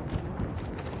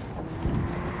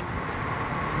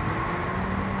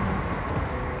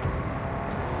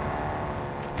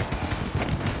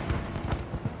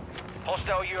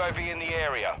 Hostile UAV in the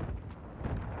area.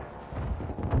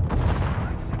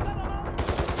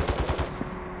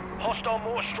 Hostile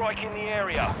mortar strike in the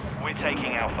area. We're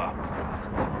taking Alpha.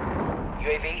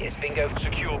 UAV is bingo.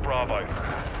 Secure Bravo.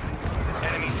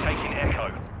 Enemies taking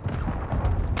Echo.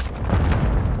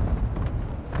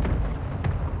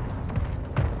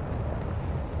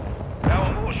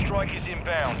 Our mortar strike is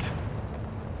inbound.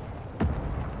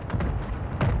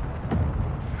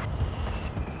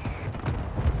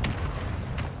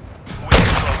 We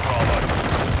control Bravo.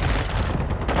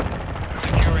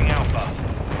 Securing Alpha.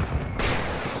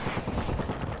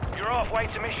 You're halfway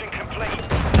to mission complete.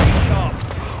 Stay sharp.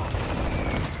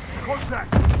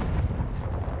 Contact!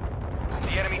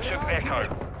 The enemy took Echo.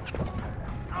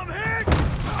 I'm hit!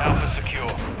 Alpha secure.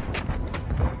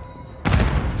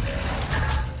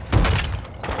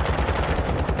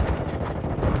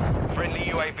 Friendly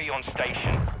UAV on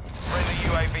station. Friendly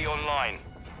UAV online.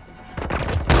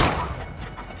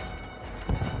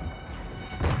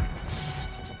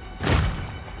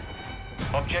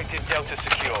 Objective Delta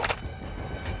secure.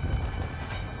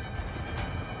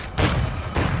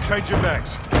 Changing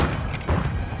mags.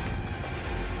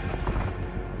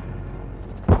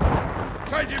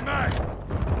 Changing mags.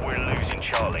 We're losing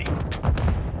Charlie.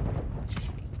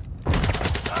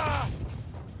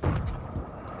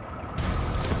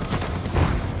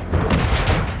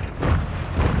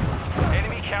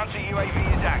 Enemy counter UAV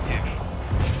is active.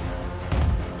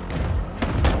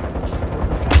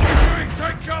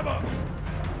 Take cover.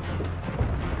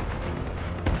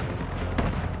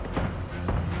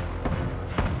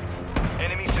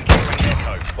 Enemy securing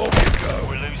Echo. Off you go.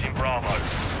 We're losing Bravo.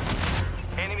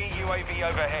 Enemy UAV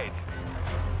overhead.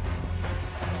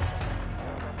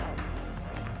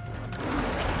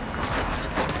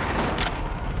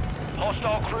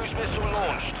 Hostile cruise missile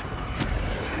launched.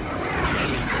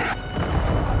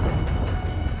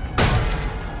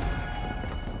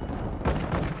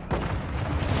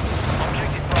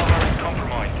 Objective Bravo is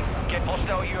compromised. Get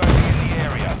hostile UAV in the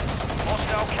area.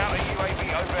 Hostile counter UAV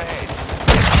overhead.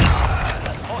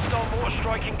 Hostile mortar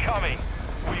strike incoming.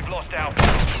 We've lost Alpha.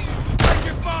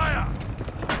 Taking fire.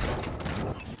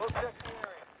 Protect the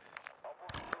area.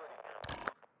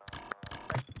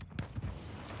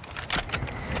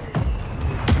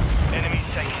 Enemies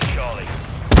taking Charlie.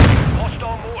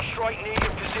 Hostile mortar strike near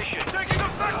your position. Taking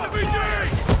effective RPG.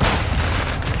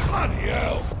 Bloody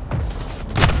hell.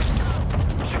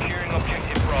 Securing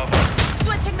objective Bravo.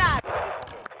 Switching map.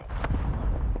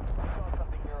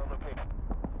 Something near our location.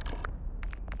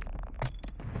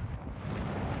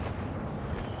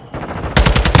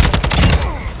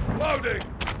 Loading.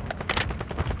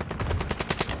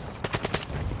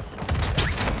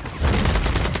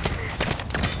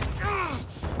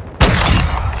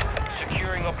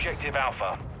 Securing objective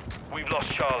Alpha. We've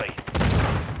lost Charlie.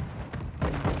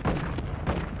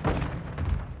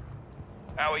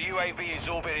 Our UAV is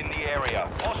orbiting the area.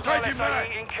 Hostile Changing SAE back.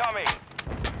 incoming.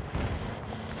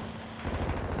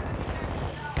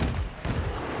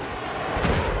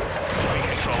 We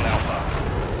control Alpha.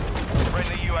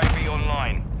 Friendly UAV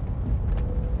online.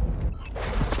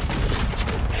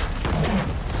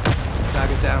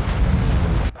 Target down.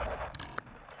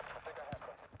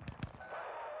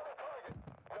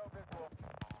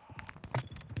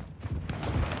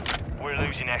 We're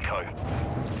losing Echo.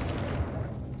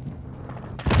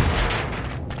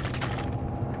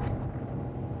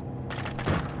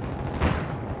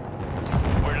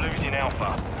 We're losing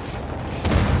Alpha.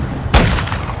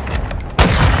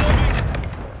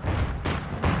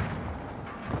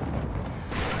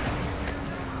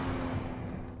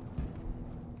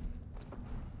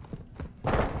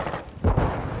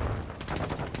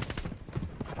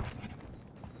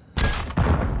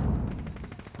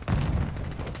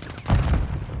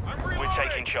 We're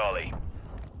taking Charlie.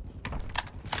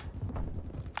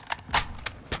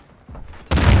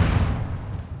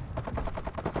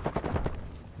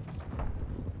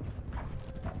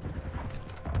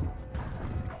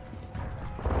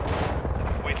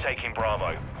 taking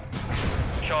Bravo.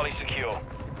 Charlie secure.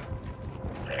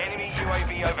 Enemy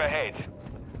UAV overhead.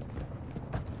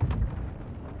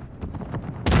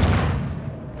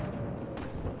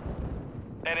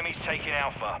 Enemies taking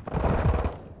Alpha.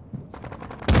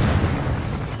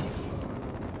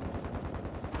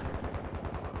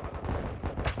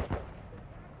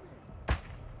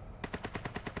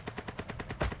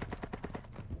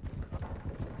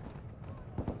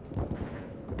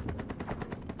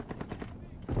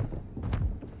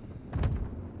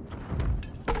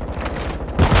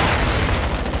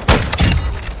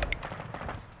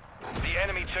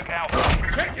 Took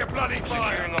Alpha. Take your bloody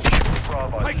fire! Securing objective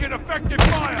Bravo. Taking effective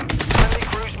fire! Friendly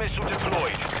cruise missile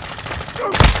deployed.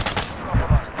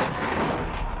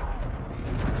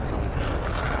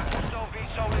 Hostile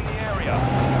VSOL in the area.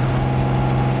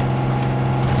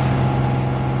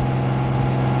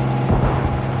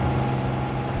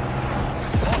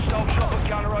 Hostile chopper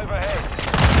gunner overhead.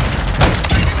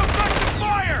 Taking effective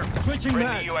fire! Switching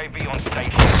Friendly UAV on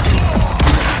station.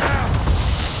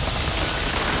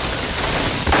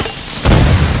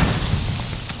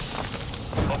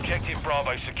 Objective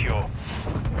Bravo secure.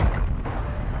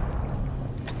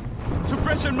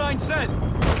 Suppression mine set!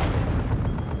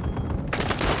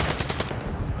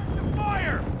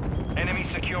 Fire! Enemy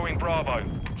securing Bravo.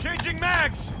 Changing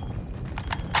mags!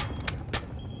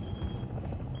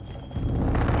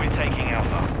 We're taking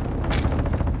Alpha.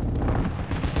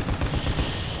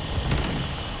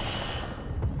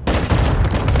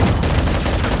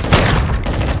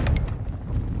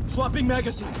 Swapping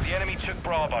magazine! The enemy took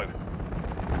Bravo.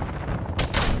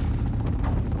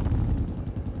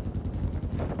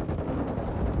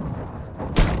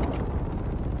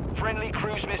 Friendly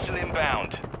cruise missile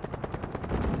inbound.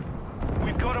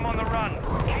 We've got him on the run.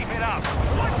 Keep it up.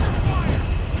 Watch your fire!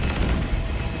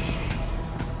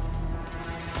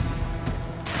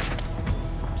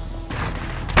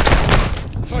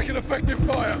 Taking effective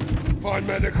fire! Find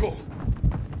medical.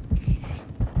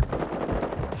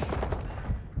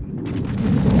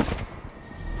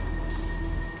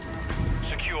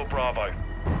 Secure Bravo.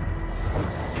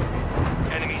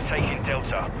 Enemies taking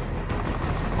Delta.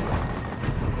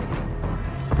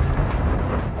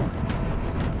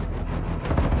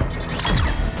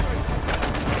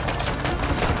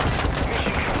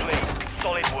 Mission complete.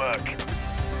 Solid work.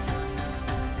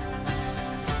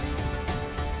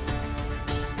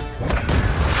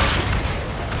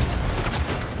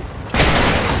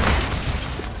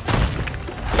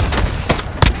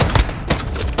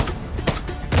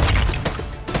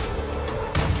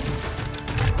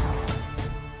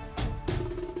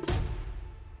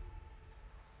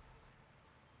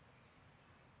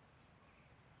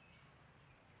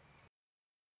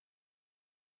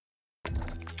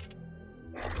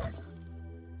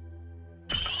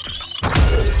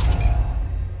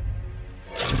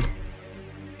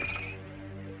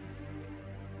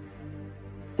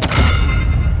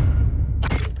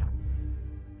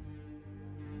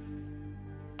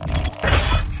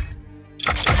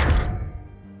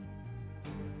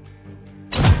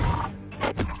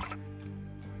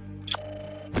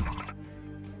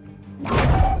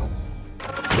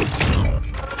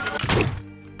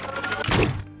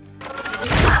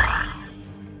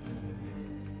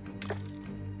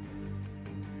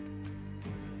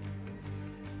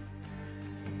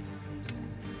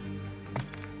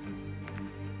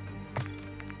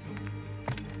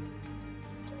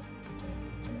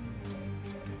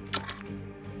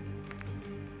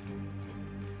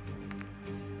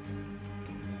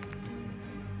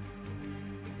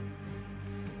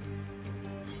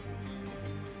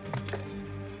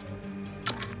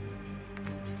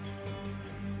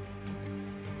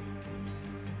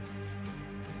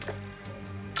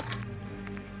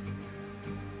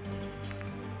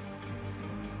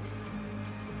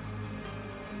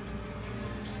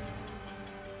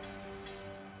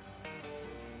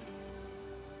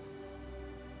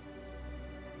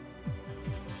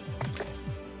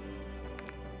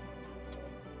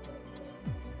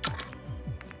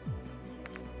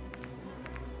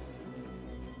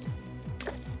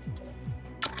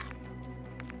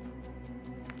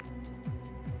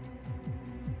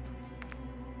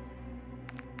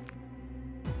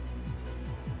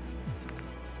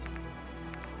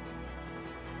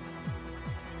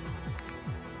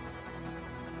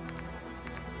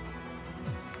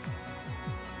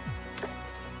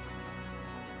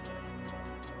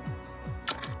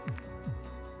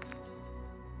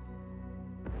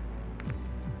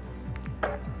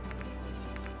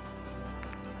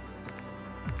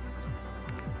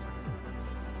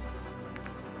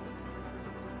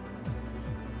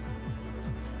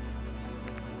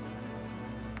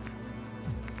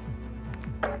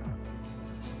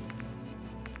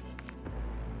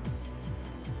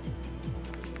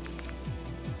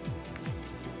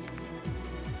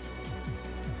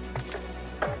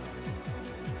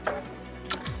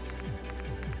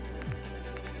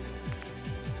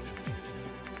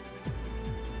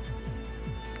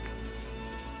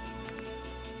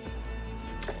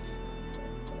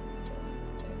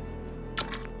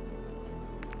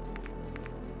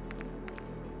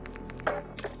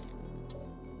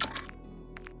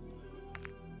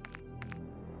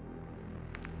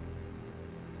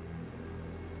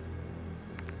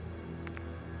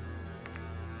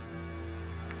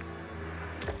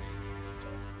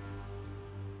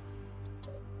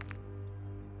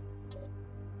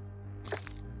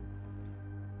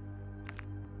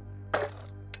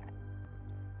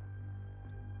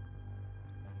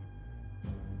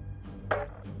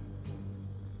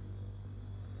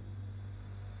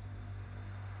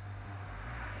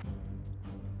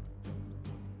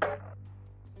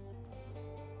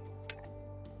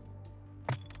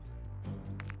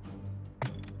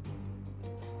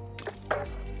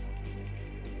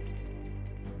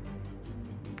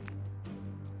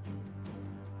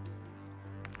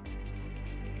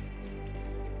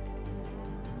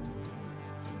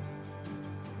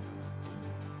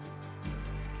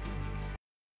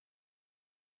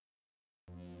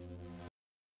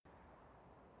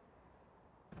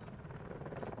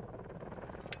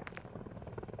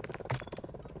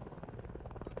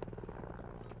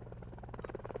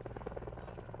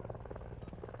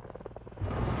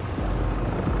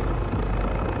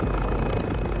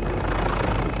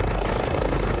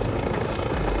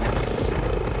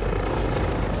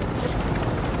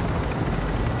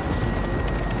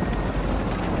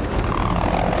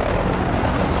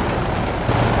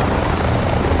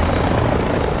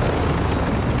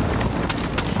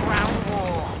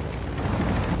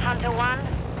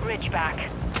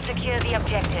 Secure the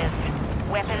objectives.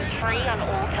 Weapons free on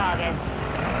all targets.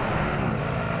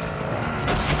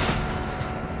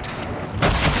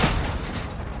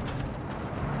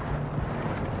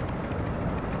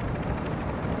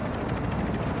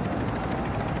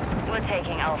 We're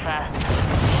taking Alpha.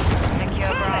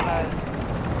 Secure Bravo.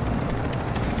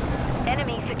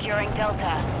 Enemy securing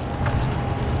Delta.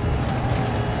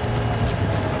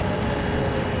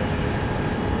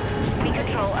 We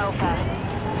control Alpha.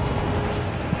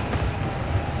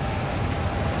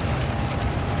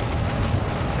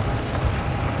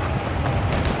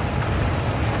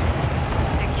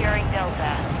 Securing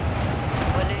Delta.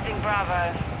 We're losing Bravo.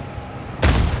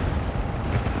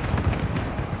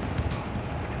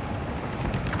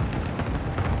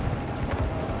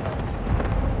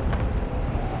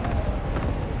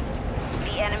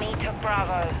 The enemy took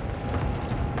Bravo.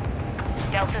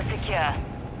 Delta secure.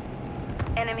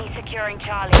 Enemy securing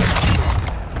Charlie.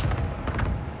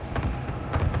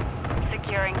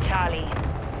 Securing Charlie.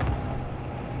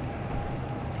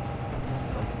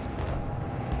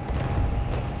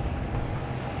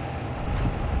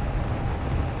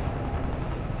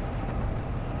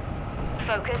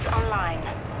 Focus online.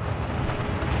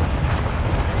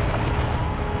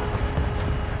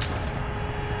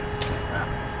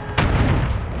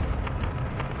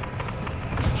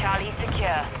 Charlie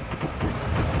secure.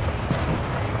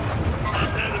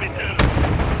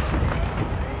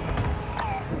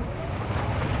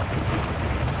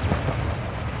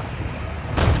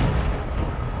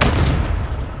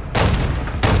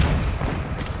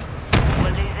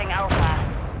 We're losing Alpha.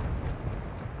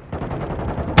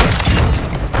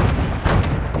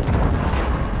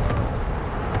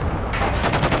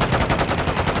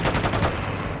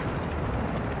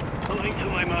 Moving to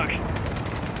my mark.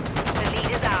 The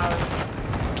lead is ours.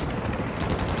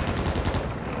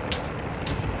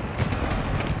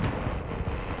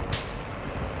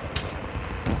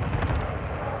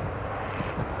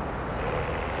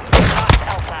 Lost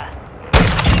Alpha.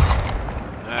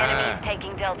 Enemy is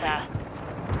taking Delta.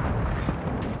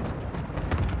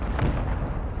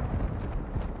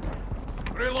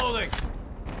 Reloading.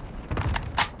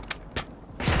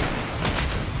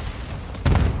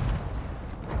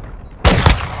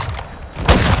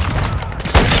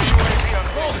 UAV on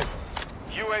board.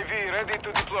 UAV ready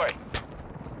to deploy.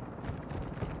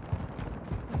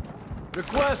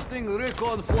 Requesting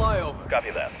recon flyover.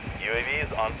 Copy that. UAV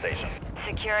is on station.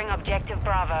 Securing objective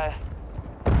Bravo.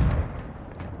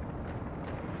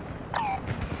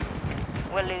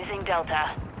 We're losing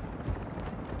Delta.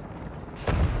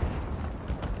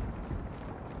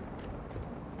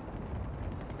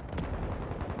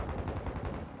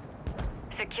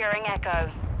 Securing Echo.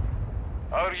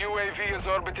 Our UAV is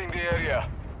orbiting the area.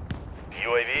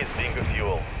 UAV is being a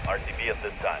fuel. RTB at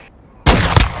this time.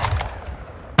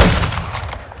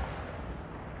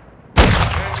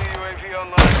 Friendly UAV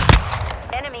online.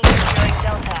 Enemy securing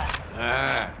Delta.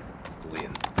 Ah,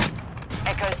 win.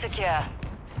 Echo secure.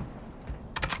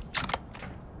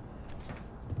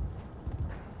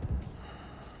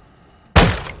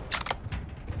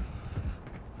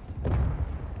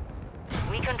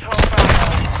 We control Bravo.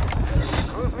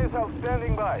 Cruise missile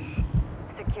standing by.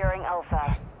 Securing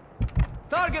Alpha.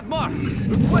 Target marked.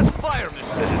 Request fire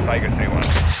missile. This is Tiger 3-1.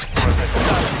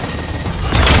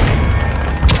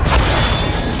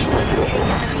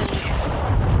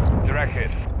 Direct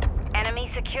hit.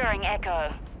 Enemy securing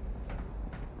Echo.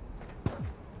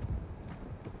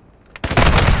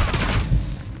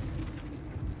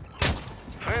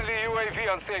 Friendly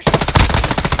UAV on station.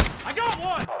 I got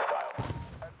one.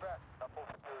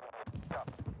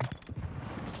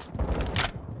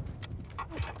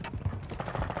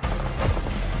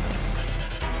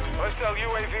 Hostile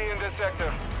UAV in this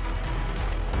sector.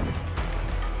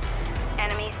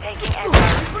 Enemies taking Echo.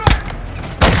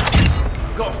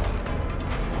 Go.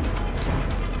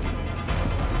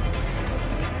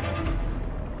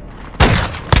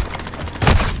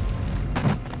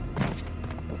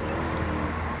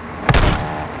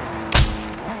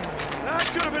 That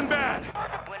could have been bad.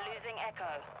 We're losing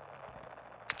Echo.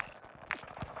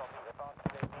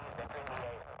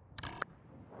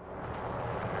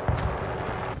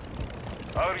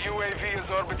 Our UAV is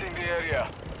orbiting the area.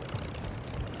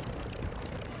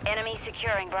 Enemy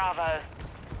securing Bravo.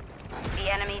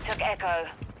 The enemy took Echo.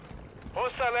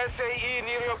 Hostile SAE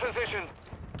near your position.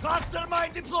 Cluster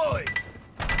mine deployed.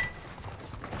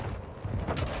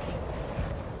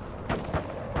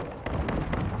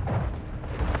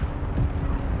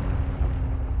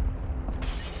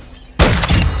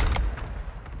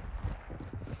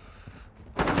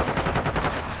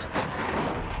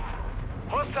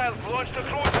 Hostiles launched a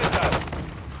cruise missile.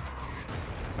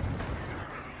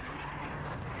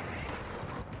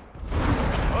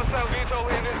 Hostile VTOL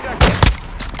in this sector.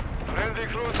 Friendly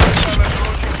cruise missile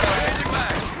approaching target.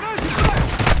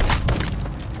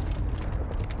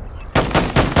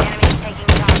 Enemy taking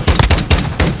Charlie.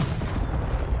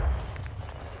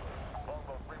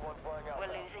 We're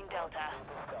losing Delta.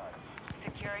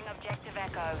 Securing objective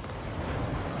Echo.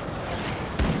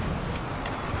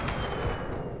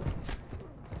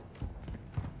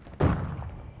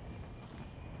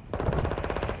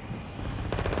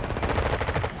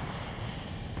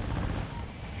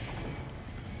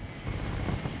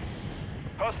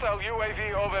 Hostile UAV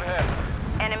overhead.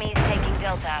 Enemies taking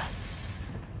Delta.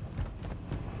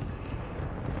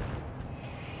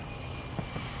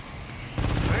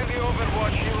 Friendly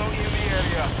Overwatch helo in the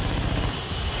area.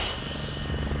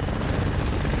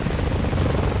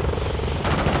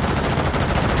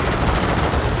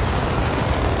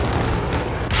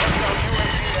 Hostile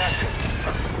UAV active.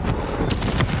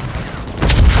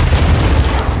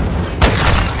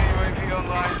 UAV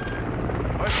online.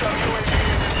 Hostile UAV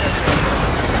in the sector.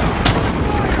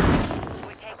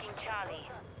 We're taking Charlie.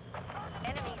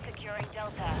 Enemy securing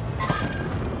Delta.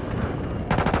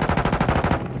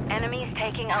 Enemies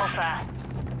taking Alpha.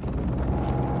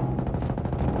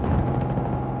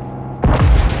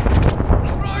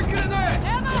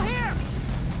 Ammo here.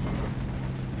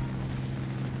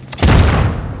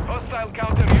 Hostile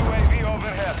counter UAV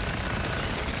overhead.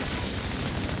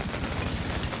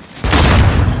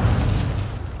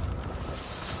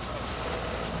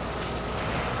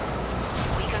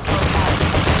 We control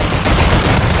Charlie.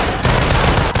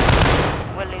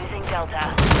 We're losing Delta.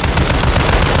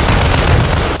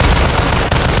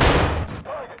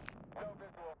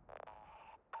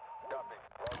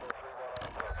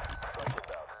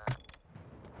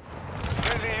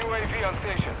 Friendly UAV on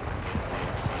station.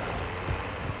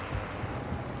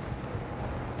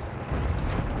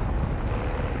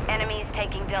 Enemies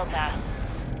taking Delta.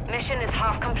 Mission is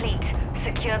half complete.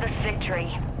 Secure this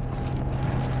victory.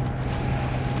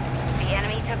 The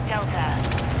enemy took Delta.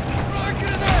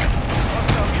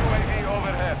 Hostile UAV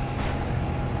overhead.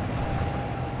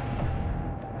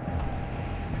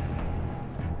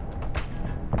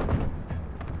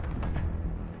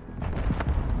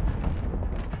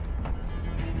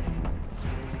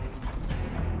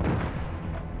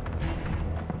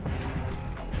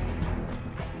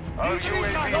 Our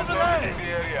UAV is orbiting the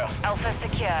area. Alpha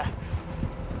secure.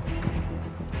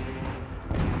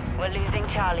 We're losing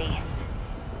Charlie.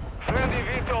 Friendly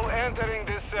VTOL entering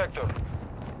this sector.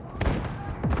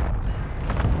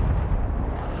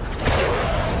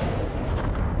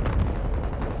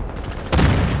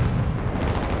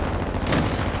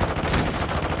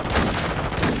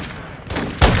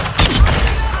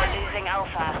 We're losing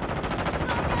Alpha.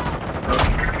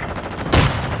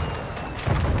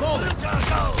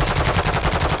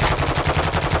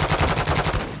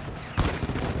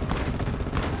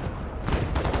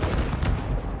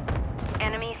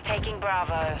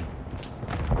 Bravo.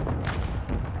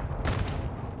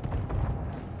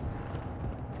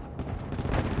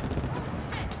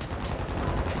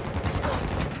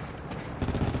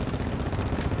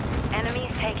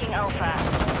 Enemies taking Alpha.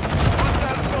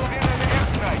 Hostiles pulled in on the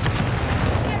airstrike.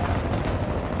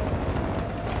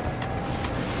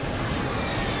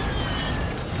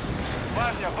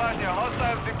 Bosnia,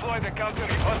 hostiles deployed the counter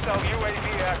hostile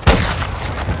UAV active.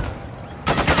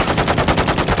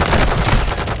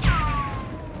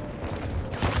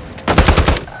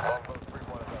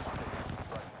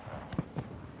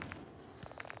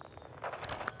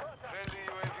 Friendly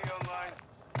UAV online.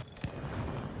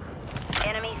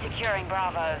 Enemy securing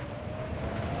Bravo.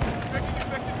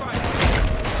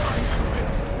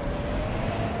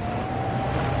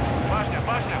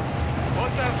 Bosnia.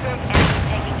 Hostiles sent. Enemy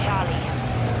taking Charlie.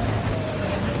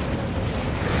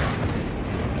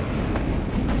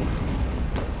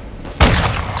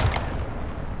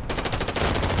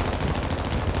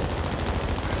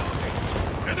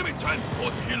 Enemy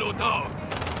transport helo down.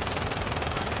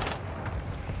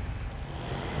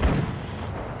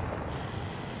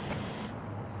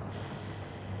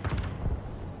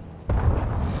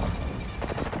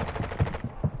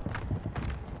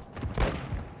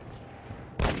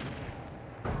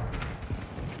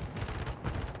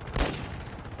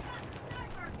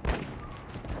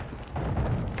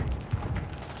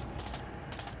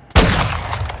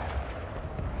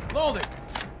 Loading.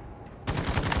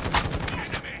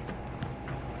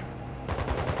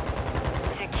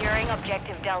 Securing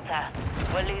objective Delta.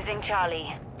 We're losing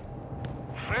Charlie.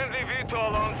 Friendly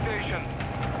VTOL on station.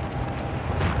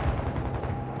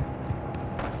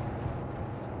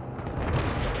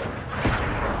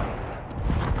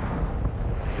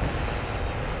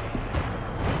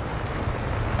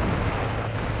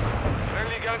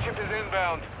 Friendly gunship is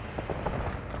inbound.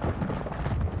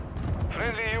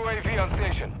 Friendly UAV on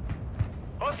station.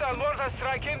 Hostile mortar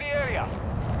strike in the area.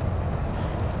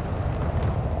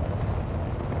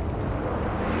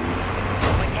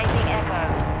 We're taking Echo.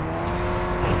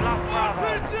 We've lost Bravo.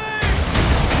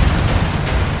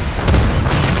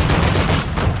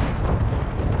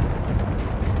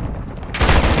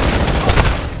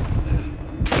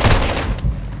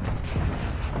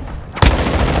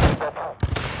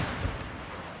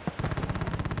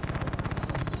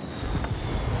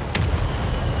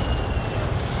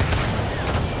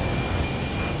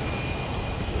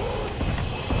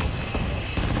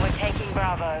 We're taking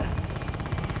Bravo.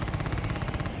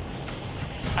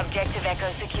 Objective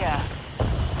Echo secure.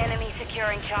 Enemy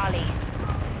securing Charlie.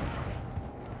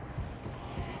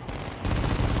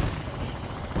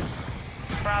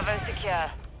 Bravo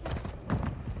secure.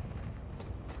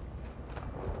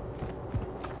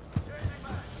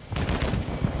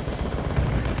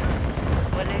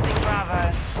 We're losing Bravo.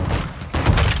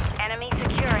 Enemy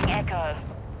securing Echo.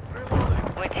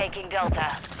 We're taking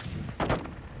Delta.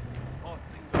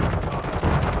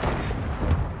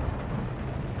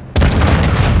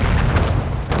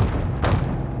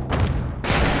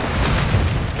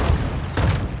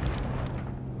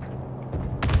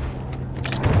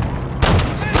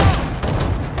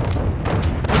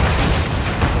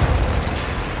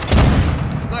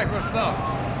 Sniper's down.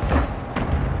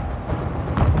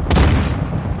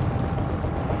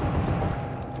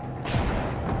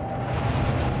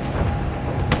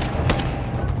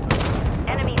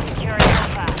 Enemy securing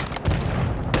Alpha.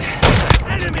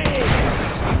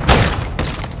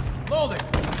 Loading.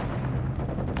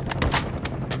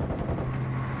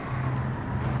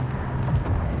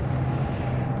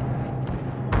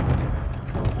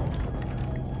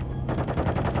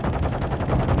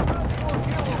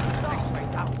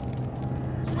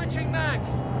 Switching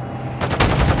mags.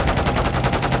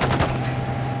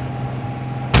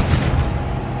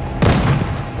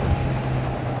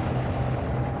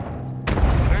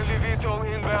 Friendly VTOL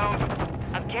inbound.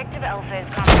 Objective Alpha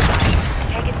is compromised.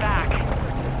 Take it back.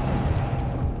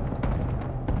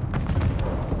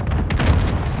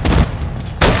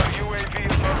 Our UAV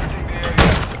is orbiting the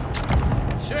area.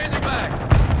 Changing back.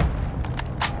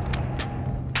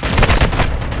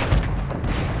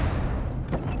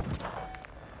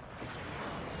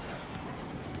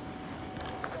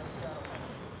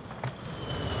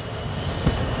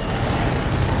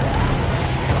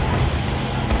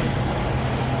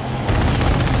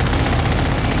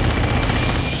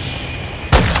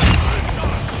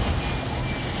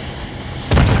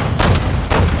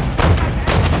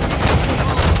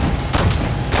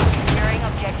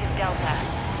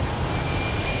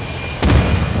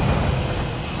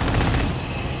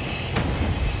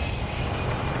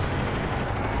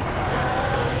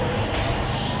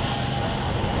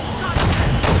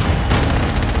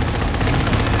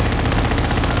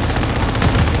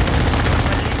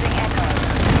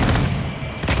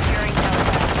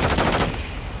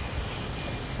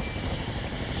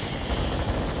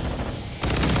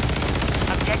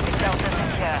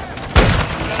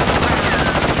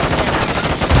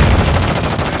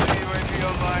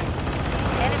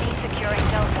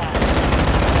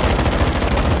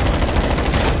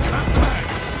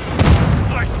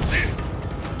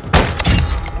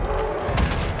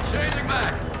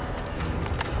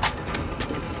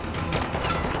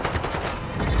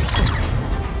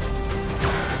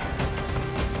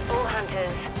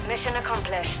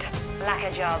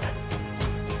 job.